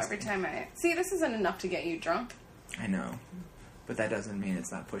very. I know. tasty. Every time I see, this isn't enough to get you drunk. I know, but that doesn't mean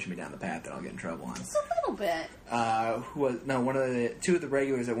it's not pushing me down the path that I'll get in trouble on. Just a little bit. Two of the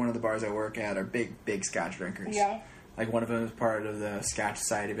regulars at one of the bars I work at are big Scotch drinkers. Yeah. Like one of them is part of the Scotch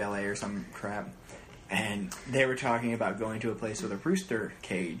Society of LA or some crap. And they were talking about going to a place with a rooster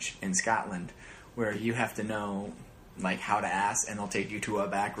cage in Scotland where you have to know like how to ask, and they'll take you to a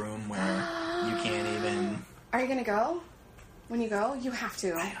back room where you can't even. Are you gonna go? When you go, you have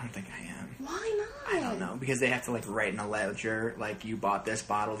to. I don't think I am. Why not? I don't know, because they have to like write in a ledger, like you bought this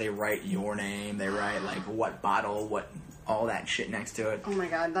bottle, they write your name, they write like what bottle, what all that shit next to it. Oh my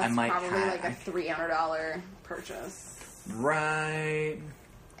god, that's might probably try- like a $300 purchase. Right.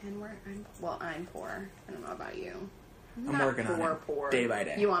 And I'm poor. I don't know about you. I'm Not working on it. Poor. Day by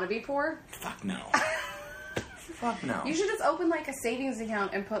day. You want to be poor? Fuck no. Fuck no. You should just open like a savings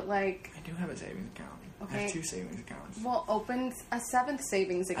account and put like. I do have a savings account. I Okay. have 2 savings accounts. Well, open a 7th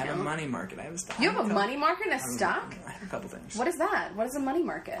savings I account. have a money market. I have a stock. You have a money market and a stock? I have a couple things. What is that? What is a money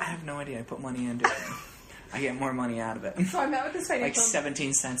market? I have no idea. I put money into it. I get more money out of it. So I met with this Like financial.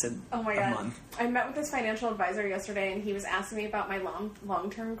 17 cents a Oh my god! month. I met with this financial advisor yesterday, and he was asking me about my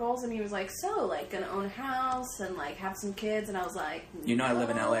long term goals, and he was like, "So, like, gonna own a house and like have some kids?" And I was like, You know I live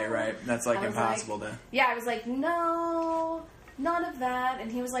in "No." LA, right? That's like I was impossible like- to. Yeah, I was like, "No, none of that."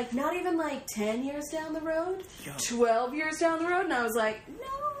 And he was like, "Not even like 10 years down the road, Yo. 12 years down the road." And I was like, "No."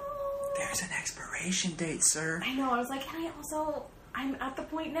 There's an expiration date, sir. I know. I was like, and I'm at the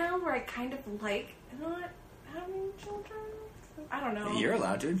point now where I kind of like not having children. I don't know. You're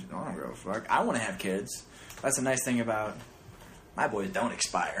allowed to. I don't give a fuck. I want to have kids. That's a nice thing about my boys. Don't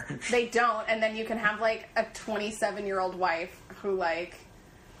expire. They don't, and then you can have like a 27-year-old wife who like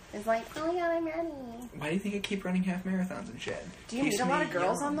is like, "Oh my god, I'm ready." Why do you think I keep running half marathons and shit? Do you Keeps meet a lot me of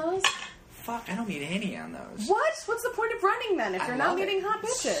girls young. on those? Fuck, I don't need any on those. What? What's the point of running then if I you're not love it. meeting hot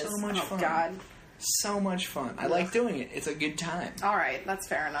bitches? So much oh fun. god. So much fun. I like doing it. It's a good time. All right, that's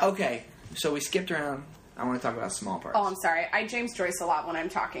fair enough. Okay, so we skipped around. I want to talk about small parts. Oh, I'm sorry. I James Joyce a lot when I'm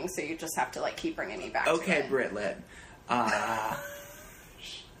talking, so you just have to like keep bringing me back. Okay, to it. Brit Lit.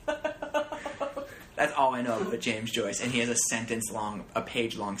 That's all I know about James Joyce, and he has a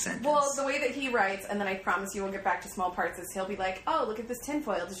page-long sentence. Well, the way that he writes, and then I promise you we'll get back to small parts, is he'll be like, "Oh, look at this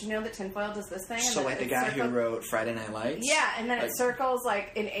tinfoil. Did you know that tinfoil does this thing?" And so then like the it guy who circles- wrote Friday Night Lights? Yeah, and then Like- it circles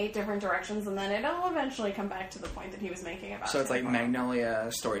like in 8 different directions, and then it'll eventually come back to the point that he was making about. So it's like tinfoil. Magnolia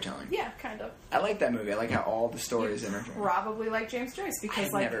storytelling. Yeah, kind of. I like that movie. I like how all the stories intertwine. Probably like James Joyce because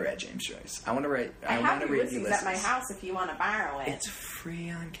I've like never read James Joyce. I want to read. I want have to read Ulysses at my house if you want to borrow it. It's free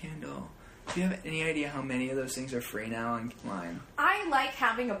on Kindle. Do you have any idea how many of those things are free now online? I like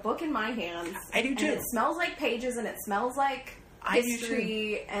having a book in my hands. I do too. And it smells like pages, and it smells like I do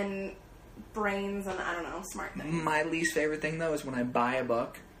history, and brains and, I don't know, smart things. My least favorite thing, though, is when I buy a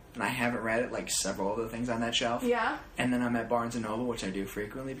book and I haven't read it, like several other things on that shelf. Yeah. And then I'm at Barnes & Noble, which I do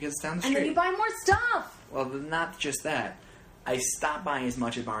frequently because it's down the street. And then you buy more stuff! Well, not just that. I stopped buying as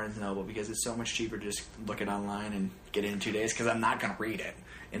much at Barnes & Noble because it's so much cheaper to just look it online and get it in 2 days because I'm not going to read it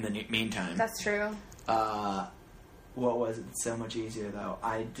in the meantime. That's true. What was it? It's so much easier, though.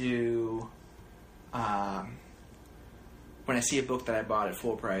 I do... when I see a book that I bought at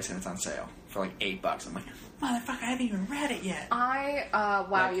full price and it's on sale for like $8, I'm like, motherfucker, I haven't even read it yet. Wow,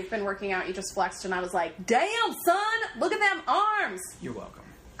 Like- you've been working out, you just flexed, and I was like, damn, son, look at them arms! You're welcome.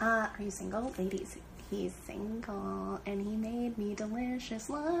 Are you single? Ladies, he's single, and he made me delicious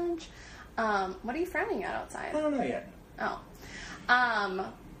lunch. What are you frowning at outside? I don't know yet. Oh.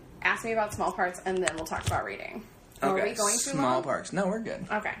 Ask me about small parts, and then we'll talk about reading. Are we going too small long? parts. No, we're good.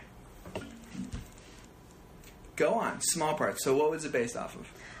 Okay. Go on. Small parts. So what was it based off of?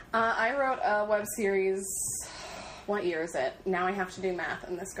 I wrote a web series. What year is it? Now I have to do math,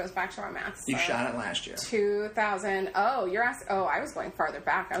 and this goes back to our math. You shot it last year. 2000. Oh, you're asking. Oh, I was going farther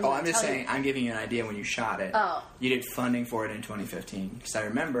back. I'm just saying, I'm giving you an idea when you shot it. Oh. You did funding for it in 2015. Because I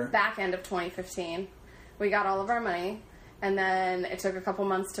remember. Back end of 2015. We got all of our money, and then it took a couple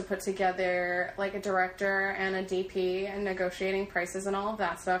months to put together like a director and a DP and negotiating prices and all of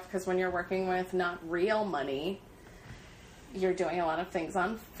that stuff, because when you're working with not real money, you're doing a lot of things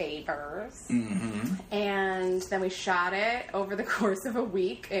on favors. Mm-hmm. And then we shot it over the course of a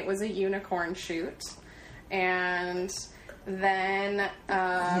week. It was a unicorn shoot. And then...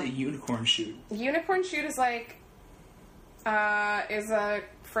 a unicorn shoot. Unicorn shoot is like... is a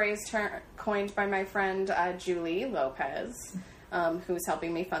phrase coined by my friend Julie Lopez, who's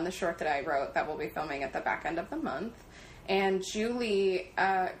helping me fund the short that I wrote that we'll be filming at the back end of the month. And Julie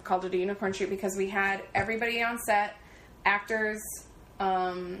called it a unicorn shoot because we had everybody on set, actors,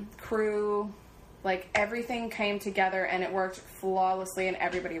 crew, like everything came together and it worked flawlessly, and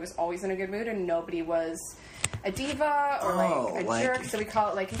everybody was always in a good mood and nobody was a diva or like a jerk, so we call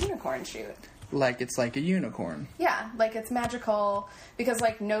it like a unicorn shoot. Like it's like a unicorn. Yeah, like it's magical because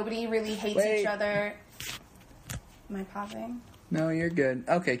like nobody really hates each other. Am I pausing? No, you're good.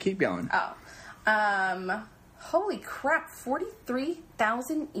 Okay, keep going. Oh. Holy crap,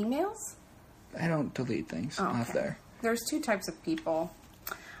 43,000 emails? I don't delete things off there. There's two types of people.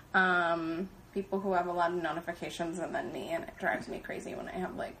 People who have a lot of notifications and then me, and it drives me crazy when I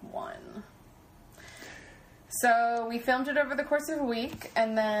have like one. So we filmed it over the course of a week,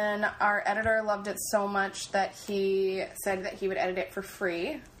 and then our editor loved it so much that he said that he would edit it for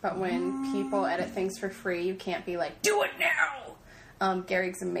free. But when people edit things for free, you can't be like, do it now!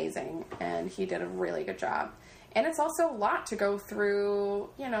 Gary's amazing, and he did a really good job. And it's also a lot to go through,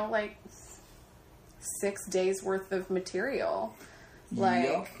 you know, like 6 days worth of material.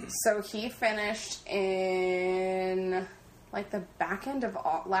 Like, so he finished in like the back end of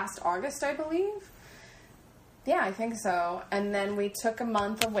last August, I believe. Yeah, I think so. And then we took a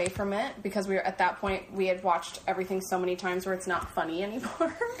month away from it because we were at that point we had watched everything so many times where it's not funny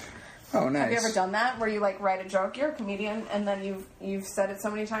anymore. Oh, nice. Have you ever done that where you like write a joke, you're a comedian, and then you've said it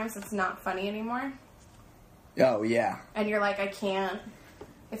so many times it's not funny anymore? Oh, yeah. And you're like, I can't.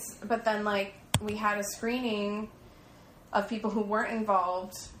 But then like we had a screening of people who weren't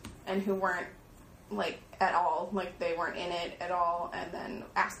involved and who weren't like at all, like they weren't in it at all, and then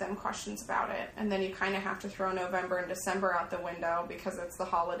ask them questions about it. And then you kind of have to throw November and December out the window because it's the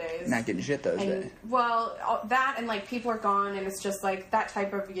holidays. Not getting shit those days. Well, that and like people are gone, and it's just like that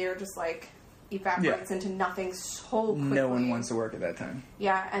type of year just like evaporates into nothing so quickly. No one wants to work at that time.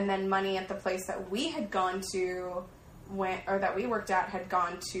 Yeah, and then money at the place that we had gone to that we worked at had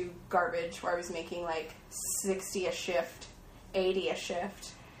gone to garbage, where I was making like 60 a shift, 80 a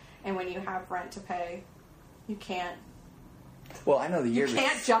shift. And when you have rent to pay, you can't. Well, I know the year.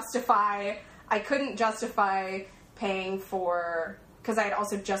 I couldn't justify paying for, because I had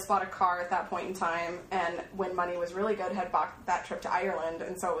also just bought a car at that point in time, and when money was really good, had bought that trip to Ireland,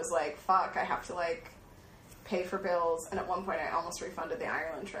 and so it was like, fuck, I have to like pay for bills. And at one point, I almost refunded the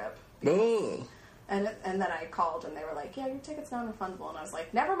Ireland trip. Oh. And then I called, and they were like, yeah, your ticket's non-refundable. And I was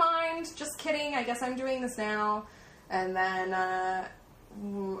like, never mind, just kidding, I guess I'm doing this now. And then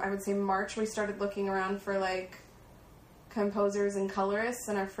I would say March, we started looking around for like composers and colorists,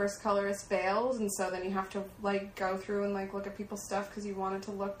 and our first colorist bailed, and so then you have to like go through and like look at people's stuff because you want it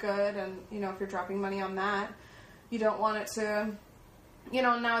to look good, and you know, if you're dropping money on that, you don't want it to, you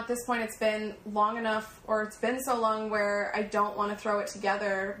know. Now at this point it's been long enough, or it's been so long where I don't want to throw it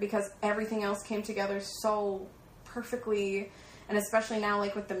together because everything else came together so perfectly. And especially now,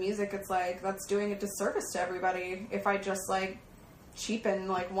 like with the music, it's like that's doing a disservice to everybody if I just like cheapen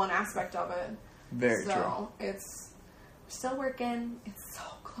like one aspect of it. Very true. So it's still working. It's so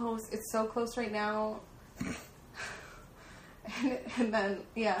close. It's so close right now. and then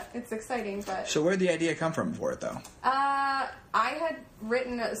yeah, it's exciting. But So where'd the idea come from for it though? I had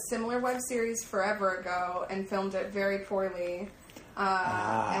written a similar web series forever ago and filmed it very poorly.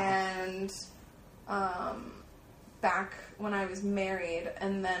 And back when I was married,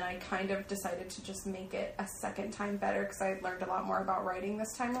 and then I kind of decided to just make it a second time better because I had learned a lot more about writing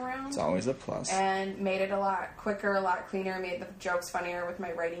this time around. It's always a plus. And made it a lot quicker, a lot cleaner, made the jokes funnier with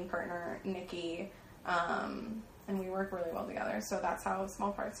my writing partner, Nikki. And we work really well together, so that's how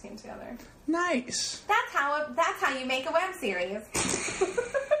Small Parts came together. Nice. That's how you make a web series.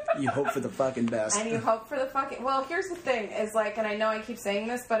 You hope for the fucking best. And you hope for the fucking... Well, here's the thing, is like, and I know I keep saying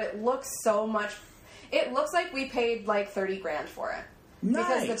this, but it looks so much... It looks like we paid like $30,000 for it.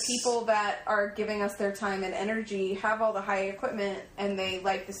 Nice. Because the people that are giving us their time and energy have all the high equipment, and they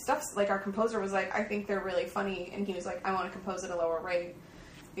like the stuff. Like our composer was like, I think they're really funny, and he was like, I want to compose at a lower rate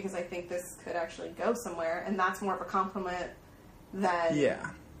because I think this could actually go somewhere, and that's more of a compliment than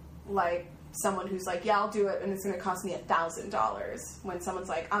like someone who's like, yeah, I'll do it, and it's going to cost me $1,000. When someone's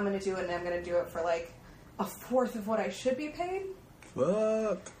like, I'm going to do it, and I'm going to do it for like a fourth of what I should be paid.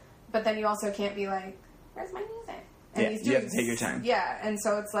 Fuck. But then you also can't be like, where's my music? And Yeah, these you have to dudes- take your time. Yeah, and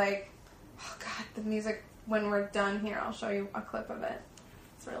so it's like, oh god, the music, when we're done here, I'll show you a clip of it.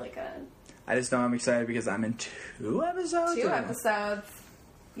 It's really good. I just know I'm excited because I'm in 2 episodes. 2 episodes.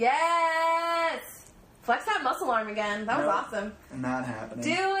 Yes! Flex that muscle arm again. That was awesome. Not happening.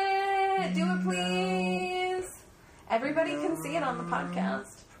 Do it! Do it, please! Everybody can see it on the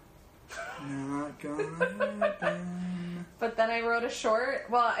podcast. Not gonna happen. But then I wrote a short.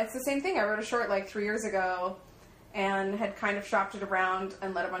 Well, it's the same thing. I wrote a short like 3 years ago and had kind of shopped it around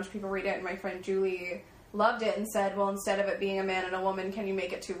and let a bunch of people read it. And my friend Julie loved it and said, well, instead of it being a man and a woman, can you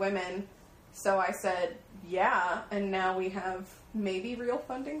make it 2 women? So I said, yeah. And now we have maybe real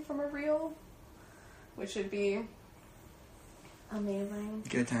funding from a reel, which would be amazing.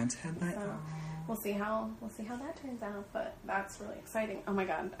 Good times had by So we'll see how that turns out. But that's really exciting. Oh my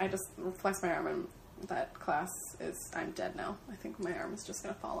god! I just flexed my arm and that class is... I'm dead now. I think my arm is just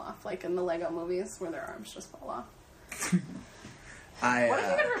going to fall off. Like in the Lego movies where their arms just fall off. What if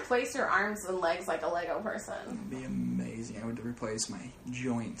you could replace your arms and legs like a Lego person? It'd be amazing. I would replace my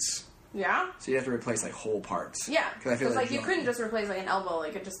joints. Yeah? So you'd have to replace like whole parts. Yeah. Because I feel like you joint- couldn't just replace like an elbow.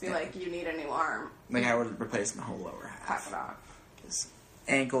 Like it'd just be like, you need a new arm. Like I would replace my whole lower half. Pack it off. 'Cause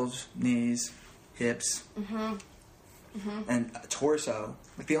ankles, knees, hips, and torso.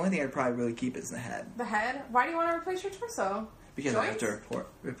 Like the only thing I'd probably really keep is the head. The head? Why do you want to replace your torso? Because I have Joints? to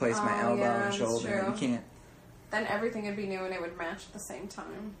replace my Oh, elbow yeah, and that's shoulder. true. You can't. Then everything would be new and it would match at the same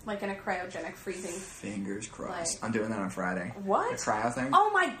time. Like in a cryogenic freezing. Fingers crossed. Like- I'm doing that on Friday. What? The cryo thing? Oh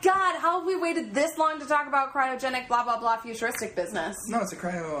my god, how have we waited this long to talk about cryogenic blah blah blah futuristic business? No, it's a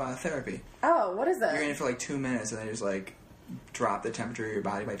cryo therapy. Oh, what is You're in it? it for like 2 minutes and they just like drop the temperature of your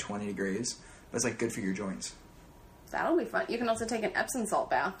body by 20 degrees. But it's like good for your joints. That'll be fun. You can also take an Epsom salt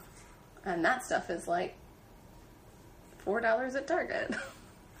bath. And that stuff is like $4 at Target.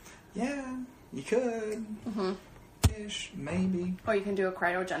 Yeah, you could. Ish, maybe. Or you can do a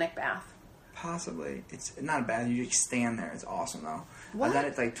cryogenic bath. Possibly. It's not bad. You just stand there. It's awesome though. What? I've done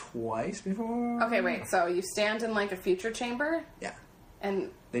it like twice before. Okay, wait, so you stand in like a future chamber Yeah. and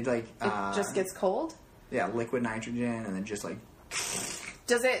They'd like it just gets cold? yeah, liquid nitrogen and then just like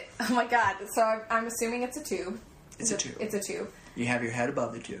Does it? Oh my god. So I'm assuming it's a tube. It's a tube. It's a tube. you have your head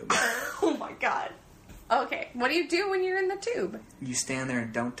above the tube. Oh my god. Okay, what do you do when you're in the tube? You stand there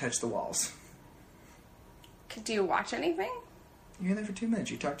and don't touch the walls. Do you watch anything? You're in there for 2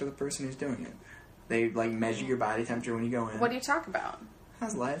 minutes. You talk to the person who's doing it. They like measure your body temperature when you go in. What do you talk about?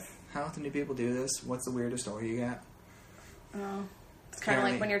 How's life? How often do people do this? What's the weirdest story you got? Oh, it's kind of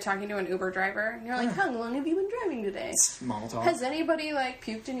like when you're talking to an Uber driver and you're like, Yeah. how long have you been driving today? Small talk. Has anybody like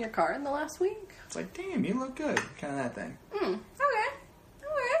puked in your car in the last week? It's like, damn, you look good. Kind of that thing. Okay.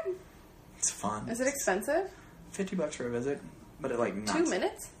 Okay. It's fun. Is it expensive? $50 for a visit, but it like knocks, 2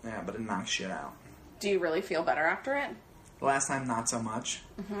 minutes? Yeah, but it knocks shit out. Do you really feel better after it? The last time, not so much.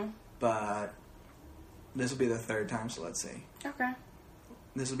 But this will be the 3rd time, so let's see. Okay.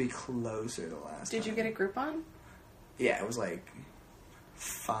 This will be closer to the last. Did you time. get a Groupon? Yeah, it was like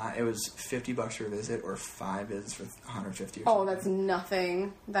It was $50 for a visit, or 5 visits for $150. Or Oh, something. that's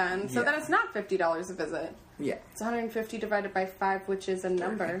nothing then. So Yeah. then it's not $50 a visit. Yeah. It's 150 divided by 5, which is a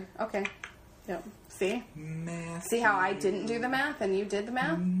number. Okay. Yep. See? Math. See how I didn't do the math and you did the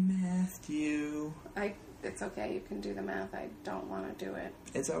math? Matthew. It's okay. You can do the math. I don't want to do it.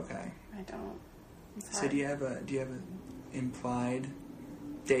 It's okay. I don't. It's So hard. do you have implied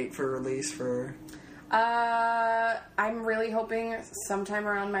date for release for? I'm really hoping sometime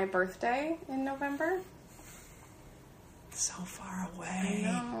around my birthday in November. So far away.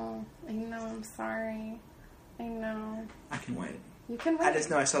 I know, I'm sorry. I know. I can wait. You can wait. I just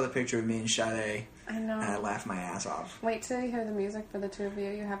know I saw the picture of me and Sade. I know. And I laughed my ass off. Wait till you hear the music for the two of you.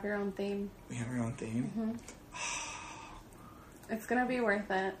 You have your own theme. We have our own theme? Mm-hmm. It's gonna be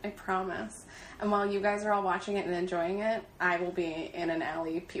worth it, I promise. And while you guys are all watching it and enjoying it, I will be in an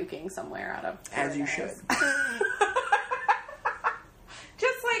alley puking somewhere out of... As you should.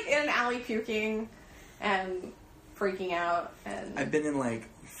 Just like in an alley puking and freaking out. And I've been in like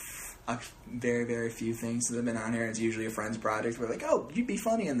a very, very few things that have been on here. It's usually a friend's project. We're like, oh, you'd be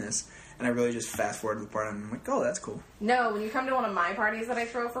funny in this. And I really just fast forward to the part and I'm like, oh, that's cool. No, when you come to one of my parties that I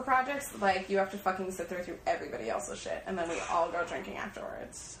throw for projects, like, you have to fucking sit there through everybody else's shit, and then we all go drinking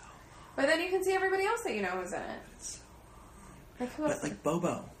afterwards. But then you can see everybody else that you know who's in it. Like, who else? But like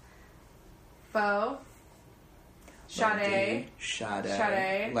Bobo. Bo. Sade.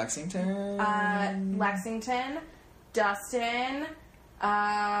 Lexington. Lexington. Dustin.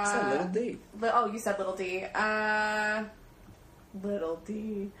 I said Little D. Oh, you said Little D. Little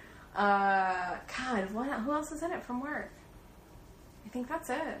D. God, who else is in it from work? I think that's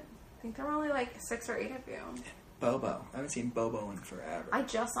it. I think there were only like 6 or 8 of you. Bobo. I haven't seen Bobo in forever. I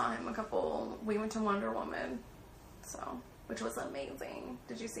just saw him we went to Wonder Woman, which was amazing.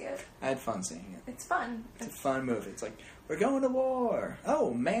 Did you see it? I had fun seeing it. It's fun. It's a fun movie. It's like, we're going to war.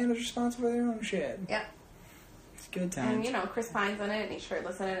 Oh, man is responsible for their own shit. Yep. It's good times. And, Chris Pine's in it, and he's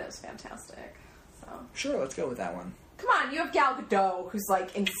shirtless in it. It was fantastic. So Sure, let's go with that one. come on, you have Gal Gadot, who's,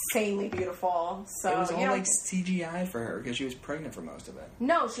 like, insanely beautiful. So it was all, like, CGI for her, because she was pregnant for most of it.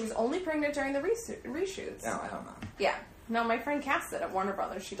 No, she was only pregnant during the reshoots. No, I don't know. Yeah. No, my friend casts it at Warner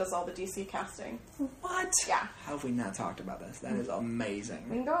Brothers. She does all the DC casting. What? Yeah. How have we not talked about this? That is amazing.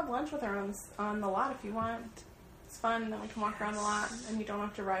 We can go have lunch with her on the lot if you want. It's fun, then we can walk around the lot, and you don't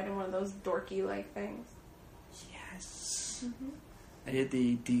have to ride in one of those dorky-like things. Yes. Mm-hmm. I did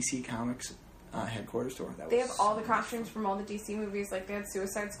the DC Comics headquarters tour. They have all the costumes from all the DC movies. Like, they had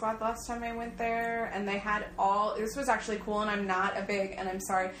Suicide Squad last time I went there, and they had this was actually cool, and I'm not and I'm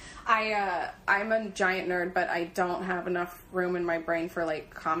sorry, I'm a giant nerd, but I don't have enough room in my brain for,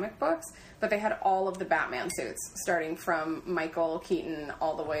 like, comic books, but they had all of the Batman suits, starting from Michael Keaton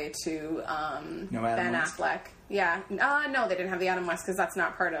all the way to Ben Affleck. Yeah. No, they didn't have the Adam West, because that's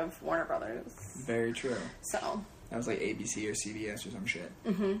not part of Warner Brothers. Very true. So... That was like ABC or CBS or some shit.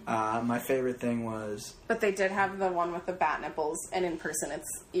 Mm-hmm. My favorite thing was... But they did have the one with the bat nipples, and in person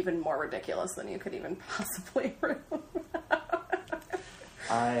it's even more ridiculous than you could even possibly remember.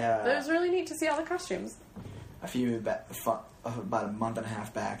 It was really neat to see all the costumes. About a month and a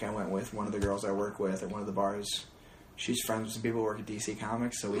half back, I went with one of the girls I work with at one of the bars. She's friends with some people who work at DC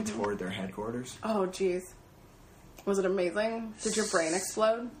Comics, so we toured their headquarters. Oh, jeez. Was it amazing? Did your brain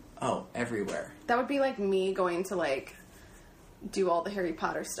explode? Oh, everywhere. That would be like me going to, like, do all the Harry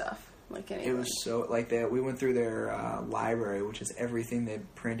Potter stuff. Like, anything. It was so, like, we went through their library, which is everything they've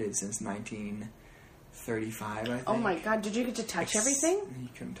printed since 1935, I think. Oh my god, did you get to touch everything? You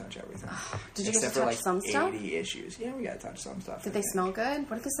couldn't touch everything. Did you get to touch some stuff? 80 issues. Yeah, we got to touch some stuff. Did they smell good?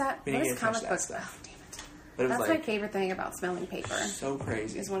 What is that? We what didn't is get to touch comic that book stuff. Oh, damn it. But That's like, my favorite thing about smelling paper. So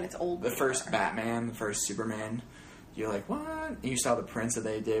crazy. Is when it's old. The first Batman, the first Superman, you're like, what? And you saw the prints that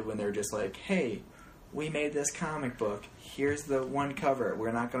they did when they were just like, hey, we made this comic book. Here's the one cover.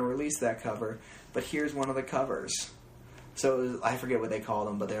 We're not going to release that cover, but here's one of the covers. So it was, I forget what they called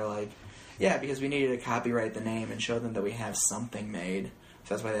them, but they were like, yeah, because we needed to copyright the name and show them that we have something made.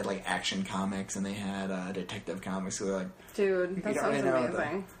 So that's why they had, like, Action Comics and they had Detective Comics. So they're like, dude, that sounds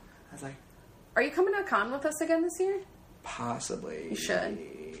amazing. I was like, are you coming to a con with us again this year? Possibly. You should.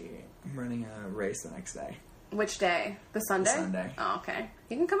 I'm running a race the next day. Which day? The Sunday? The Sunday. Oh, okay.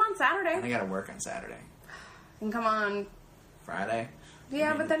 You can come on Saturday. And I gotta work on Saturday. You can come on... Friday?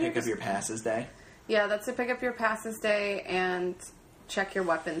 Yeah, but then you pick up your passes day? Yeah, that's to pick up your passes day and check your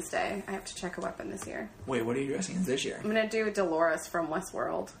weapons day. I have to check a weapon this year. Wait, what are you dressing as this year? I'm gonna do Dolores from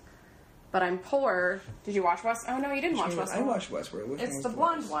Westworld. But I'm poor. Did you watch Westworld? Oh, no, you didn't watch Westworld. I watched Westworld. It's the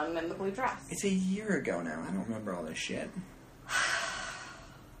blonde one in the blue dress. It's a year ago now. I don't remember all this shit.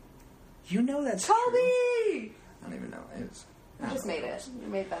 You know that's Toby! true. I don't even know. You just made it. You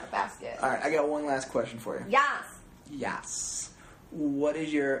made that basket. Alright, I got one last question for you. Yes! Yes. What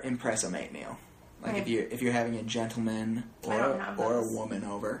is your impresso-mate meal? Like, if you're having a gentleman or a woman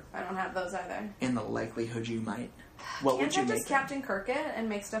over. I don't have those either. In the likelihood you might. What would you Can't I make? just Captain Kirk it and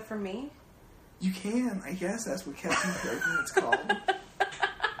make stuff for me? You can. I guess that's what Captain Kirk is called.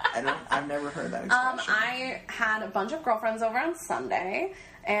 I've never heard that expression. I had a bunch of girlfriends over on Sunday,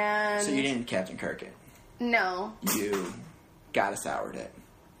 and... So you didn't Captain Kirk it? No. You got a sour it.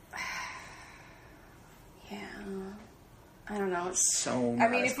 Yeah. I don't know. So I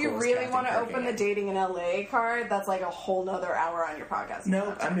mean, if you really want to open the dating in LA card, that's like a whole nother hour on your podcast.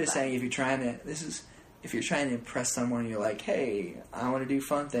 No, I'm just saying if you're trying to impress someone, you're like, hey, I want to do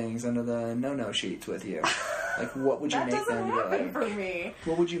fun things under the no sheets with you. Like, what would you make them? That doesn't happen for me.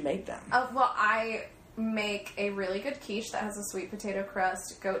 What would you make them? Well, I make a really good quiche that has a sweet potato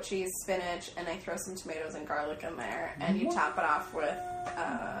crust, goat cheese, spinach, and I throw some tomatoes and garlic in there, and you top it off with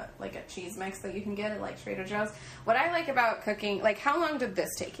like a cheese mix that you can get at like Trader Joe's. What I like about cooking, like, how long did this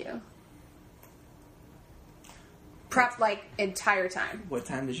take you? Prep, like, entire time. What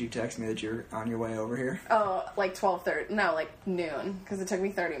time did you text me that you're on your way over here? Oh, like 12:30. No, like noon, because it took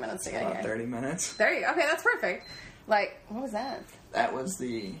me 30 minutes to get About here. 30 minutes. There you go. Okay, that's perfect. Like, what was that? That was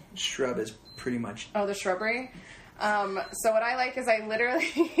the shrub is pretty much... Oh, the shrubbery? So what I like is I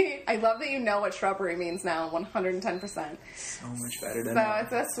literally... I love that you know what shrubbery means now, 110%. So much better than So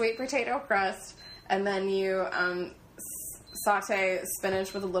it's a sweet potato crust, and then you saute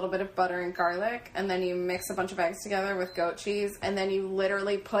spinach with a little bit of butter and garlic, and then you mix a bunch of eggs together with goat cheese, and then you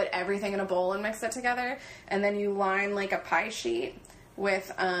literally put everything in a bowl and mix it together, and then you line like a pie sheet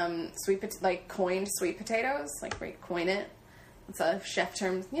with coined sweet potatoes, like where you coin it. It's a chef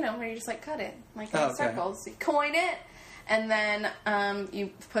term, where you just like cut it like in circles. You coin it, and then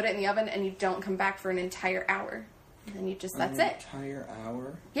you put it in the oven, and you don't come back for an entire hour. And then you just that's it. Entire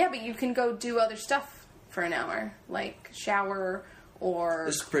hour. Yeah, but you can go do other stuff for an hour, like shower or...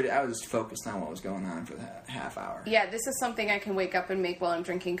 This is pretty... I was just focused on what was going on for that half hour. Yeah, this is something I can wake up and make while I'm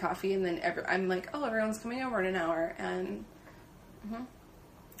drinking coffee, and then I'm like, oh, everyone's coming over in an hour, and...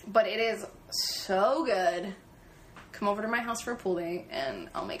 But it is so good. Come over to my house for a pool day, and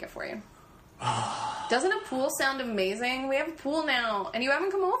I'll make it for you. Doesn't a pool sound amazing? We have a pool now, and you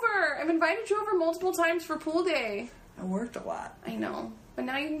haven't come over. I've invited you over multiple times for pool day. I worked a lot. I know, but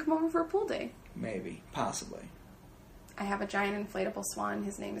now you can come over for a pool day. Maybe. Possibly. I have a giant inflatable swan.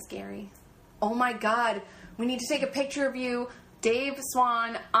 His name is Gary. Oh my god. We need to take a picture of you, Dave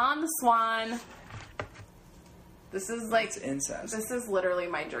Swan, on the swan. This is like... It's incest. This is literally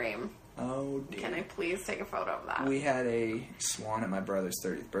my dream. Oh, dear. Can I please take a photo of that? We had a swan at my brother's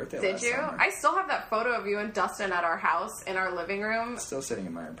 30th birthday Did last you? summer. I still have that photo of you and Dustin at our house in our living room. It's still sitting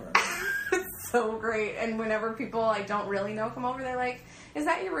in my apartment. It's so great. And whenever people I don't really know come over, they're like, is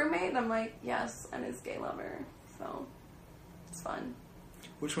that your roommate? And I'm like, yes, and his gay lover. So, it's fun.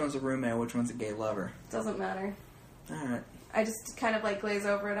 Which one's a roommate? Which one's a gay lover? Doesn't matter. Alright. I just kind of like glaze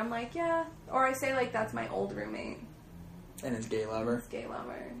over it. I'm like, yeah. Or I say like, that's my old roommate. And his gay lover? His gay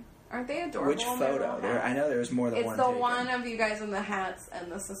lover. Aren't they adorable? Which photo? I know there was more than it's one the taken. one of you guys in the hats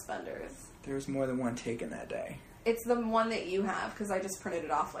and the suspenders. There was more than one taken that day. It's the one that you have, because I just printed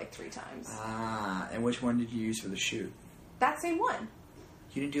it off like 3 times. Ah, and which one did you use for the shoot? That same one.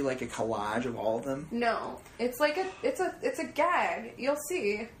 You didn't do like a collage of all of them? No. It's like it's a gag. You'll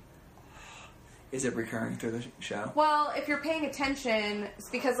see. Is it recurring through the show? Well, if you're paying attention, it's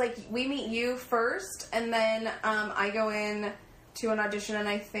because like we meet you first, and then I go in to an audition, and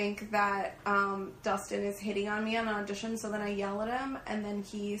I think that Dustin is hitting on me on an audition, so then I yell at him, and then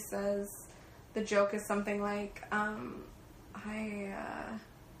he says, the joke is something like,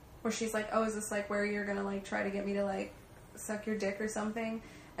 where she's like, oh, is this like where you're gonna like try to get me to like suck your dick or something?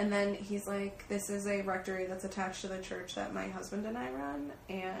 And then he's like, this is a rectory that's attached to the church that my husband and I run,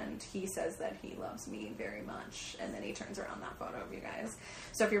 and he says that he loves me very much, and then he turns around that photo of you guys.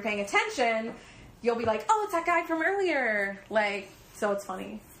 So if you're paying attention, you'll be like, oh, it's that guy from earlier. Like, so it's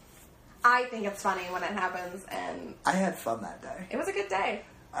funny. I think it's funny when it happens, and... I had fun that day. It was a good day.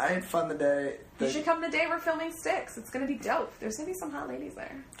 I had fun the day... You should come the day we're filming Sticks. It's going to be dope. There's going to be some hot ladies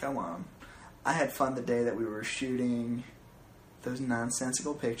there. Come on. I had fun the day that we were shooting those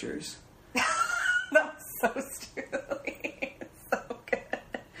nonsensical pictures. That was so stupid. So good.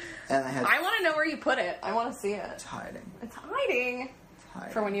 And I want to know where you put it. I want to see it. It's hiding. It's hiding. It's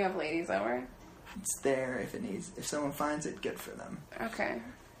hiding. For when you have ladies over? It's there if it needs... If someone finds it, good for them. Okay.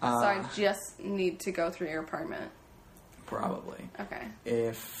 So I just need to go through your apartment. Probably. Okay.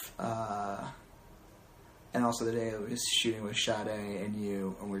 If, and also the day I was shooting with Sade and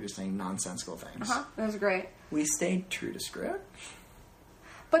you, and we were just saying nonsensical things. That was great. We stayed true to script.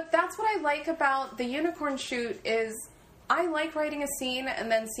 But that's what I like about the unicorn shoot is I like writing a scene and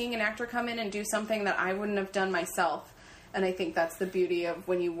then seeing an actor come in and do something that I wouldn't have done myself. And I think that's the beauty of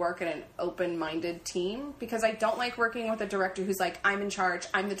when you work in an open-minded team. Because I don't like working with a director who's like, I'm in charge,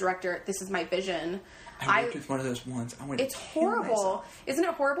 I'm the director, this is my vision. I worked with one of those ones. It's horrible. Isn't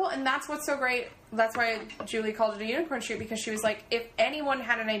it horrible? And that's what's so great. That's why Julie called it a unicorn shoot, because she was like, if anyone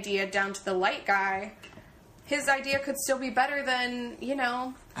had an idea down to the light guy, his idea could still be better than, you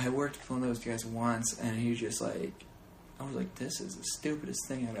know. I worked with one of those guys once, and he was just like, I was like, this is the stupidest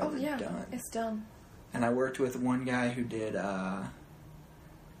thing I've ever done. It's dumb. And I worked with one guy who did,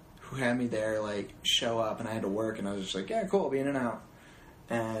 who had me there, like, show up, and I had to work, and I was just like, yeah, cool, I'll be in and out.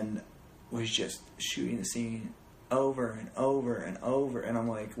 And was just shooting the scene over and over and over, and I'm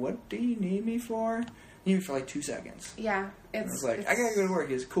like, what do you need me for? You need me for like 2 seconds. Yeah, I was like, I gotta go to work.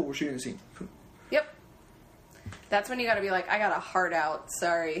 He's cool, we're shooting the scene. Yep. That's when you gotta be like, I got a heart out.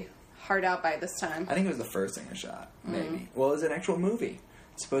 Sorry. Heart out by this time. I think it was the first thing I shot, maybe. Well, it was an actual movie.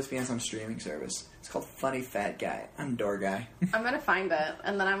 It's supposed to be on some streaming service. It's called Funny Fat Guy. I'm Door Guy. I'm gonna find it,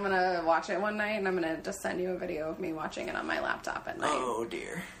 and then I'm gonna watch it one night, and I'm gonna just send you a video of me watching it on my laptop at night. Oh,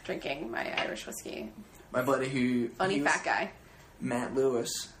 dear. Drinking my Irish whiskey. My buddy who... Funny Fat Guy. Matt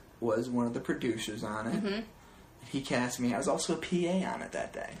Lewis was one of the producers on it. Mm-hmm. He cast me. I was also a PA on it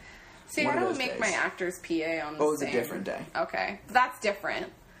that day. See, I don't make my actors PA on the Oh, it was a different day. Okay. That's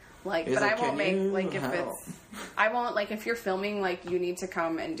different. Like, but I won't make, like, if it's... I won't, like, if you're filming, like, you need to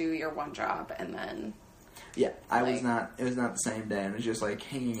come and do your one job, and then... Yeah, I was not... It was not the same day. It was just, like,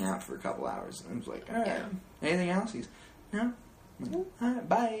 hanging out for a couple hours. And I was like, all right. Yeah. Anything else? He's, no. All right,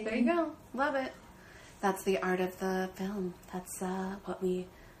 bye. There you go. Love it. That's the art of the film. That's what we...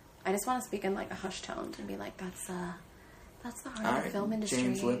 I just want to speak in, like, a hushed tone and be like, that's the art of the film industry.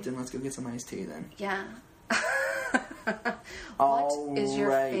 James Lipton, let's go get some iced tea, then. Yeah. What is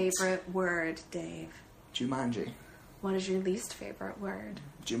your favorite word, Dave? Jumanji. What is your least favorite word?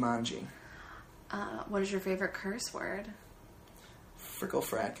 Jumanji. What is your favorite curse word? Frickle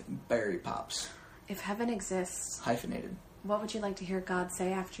frack berry pops. If heaven exists... Hyphenated. What would you like to hear God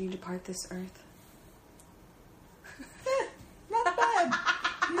say after you depart this earth? Not bad.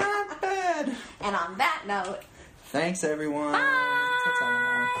 Not bad. And on that note... Thanks, everyone.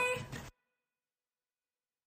 Bye.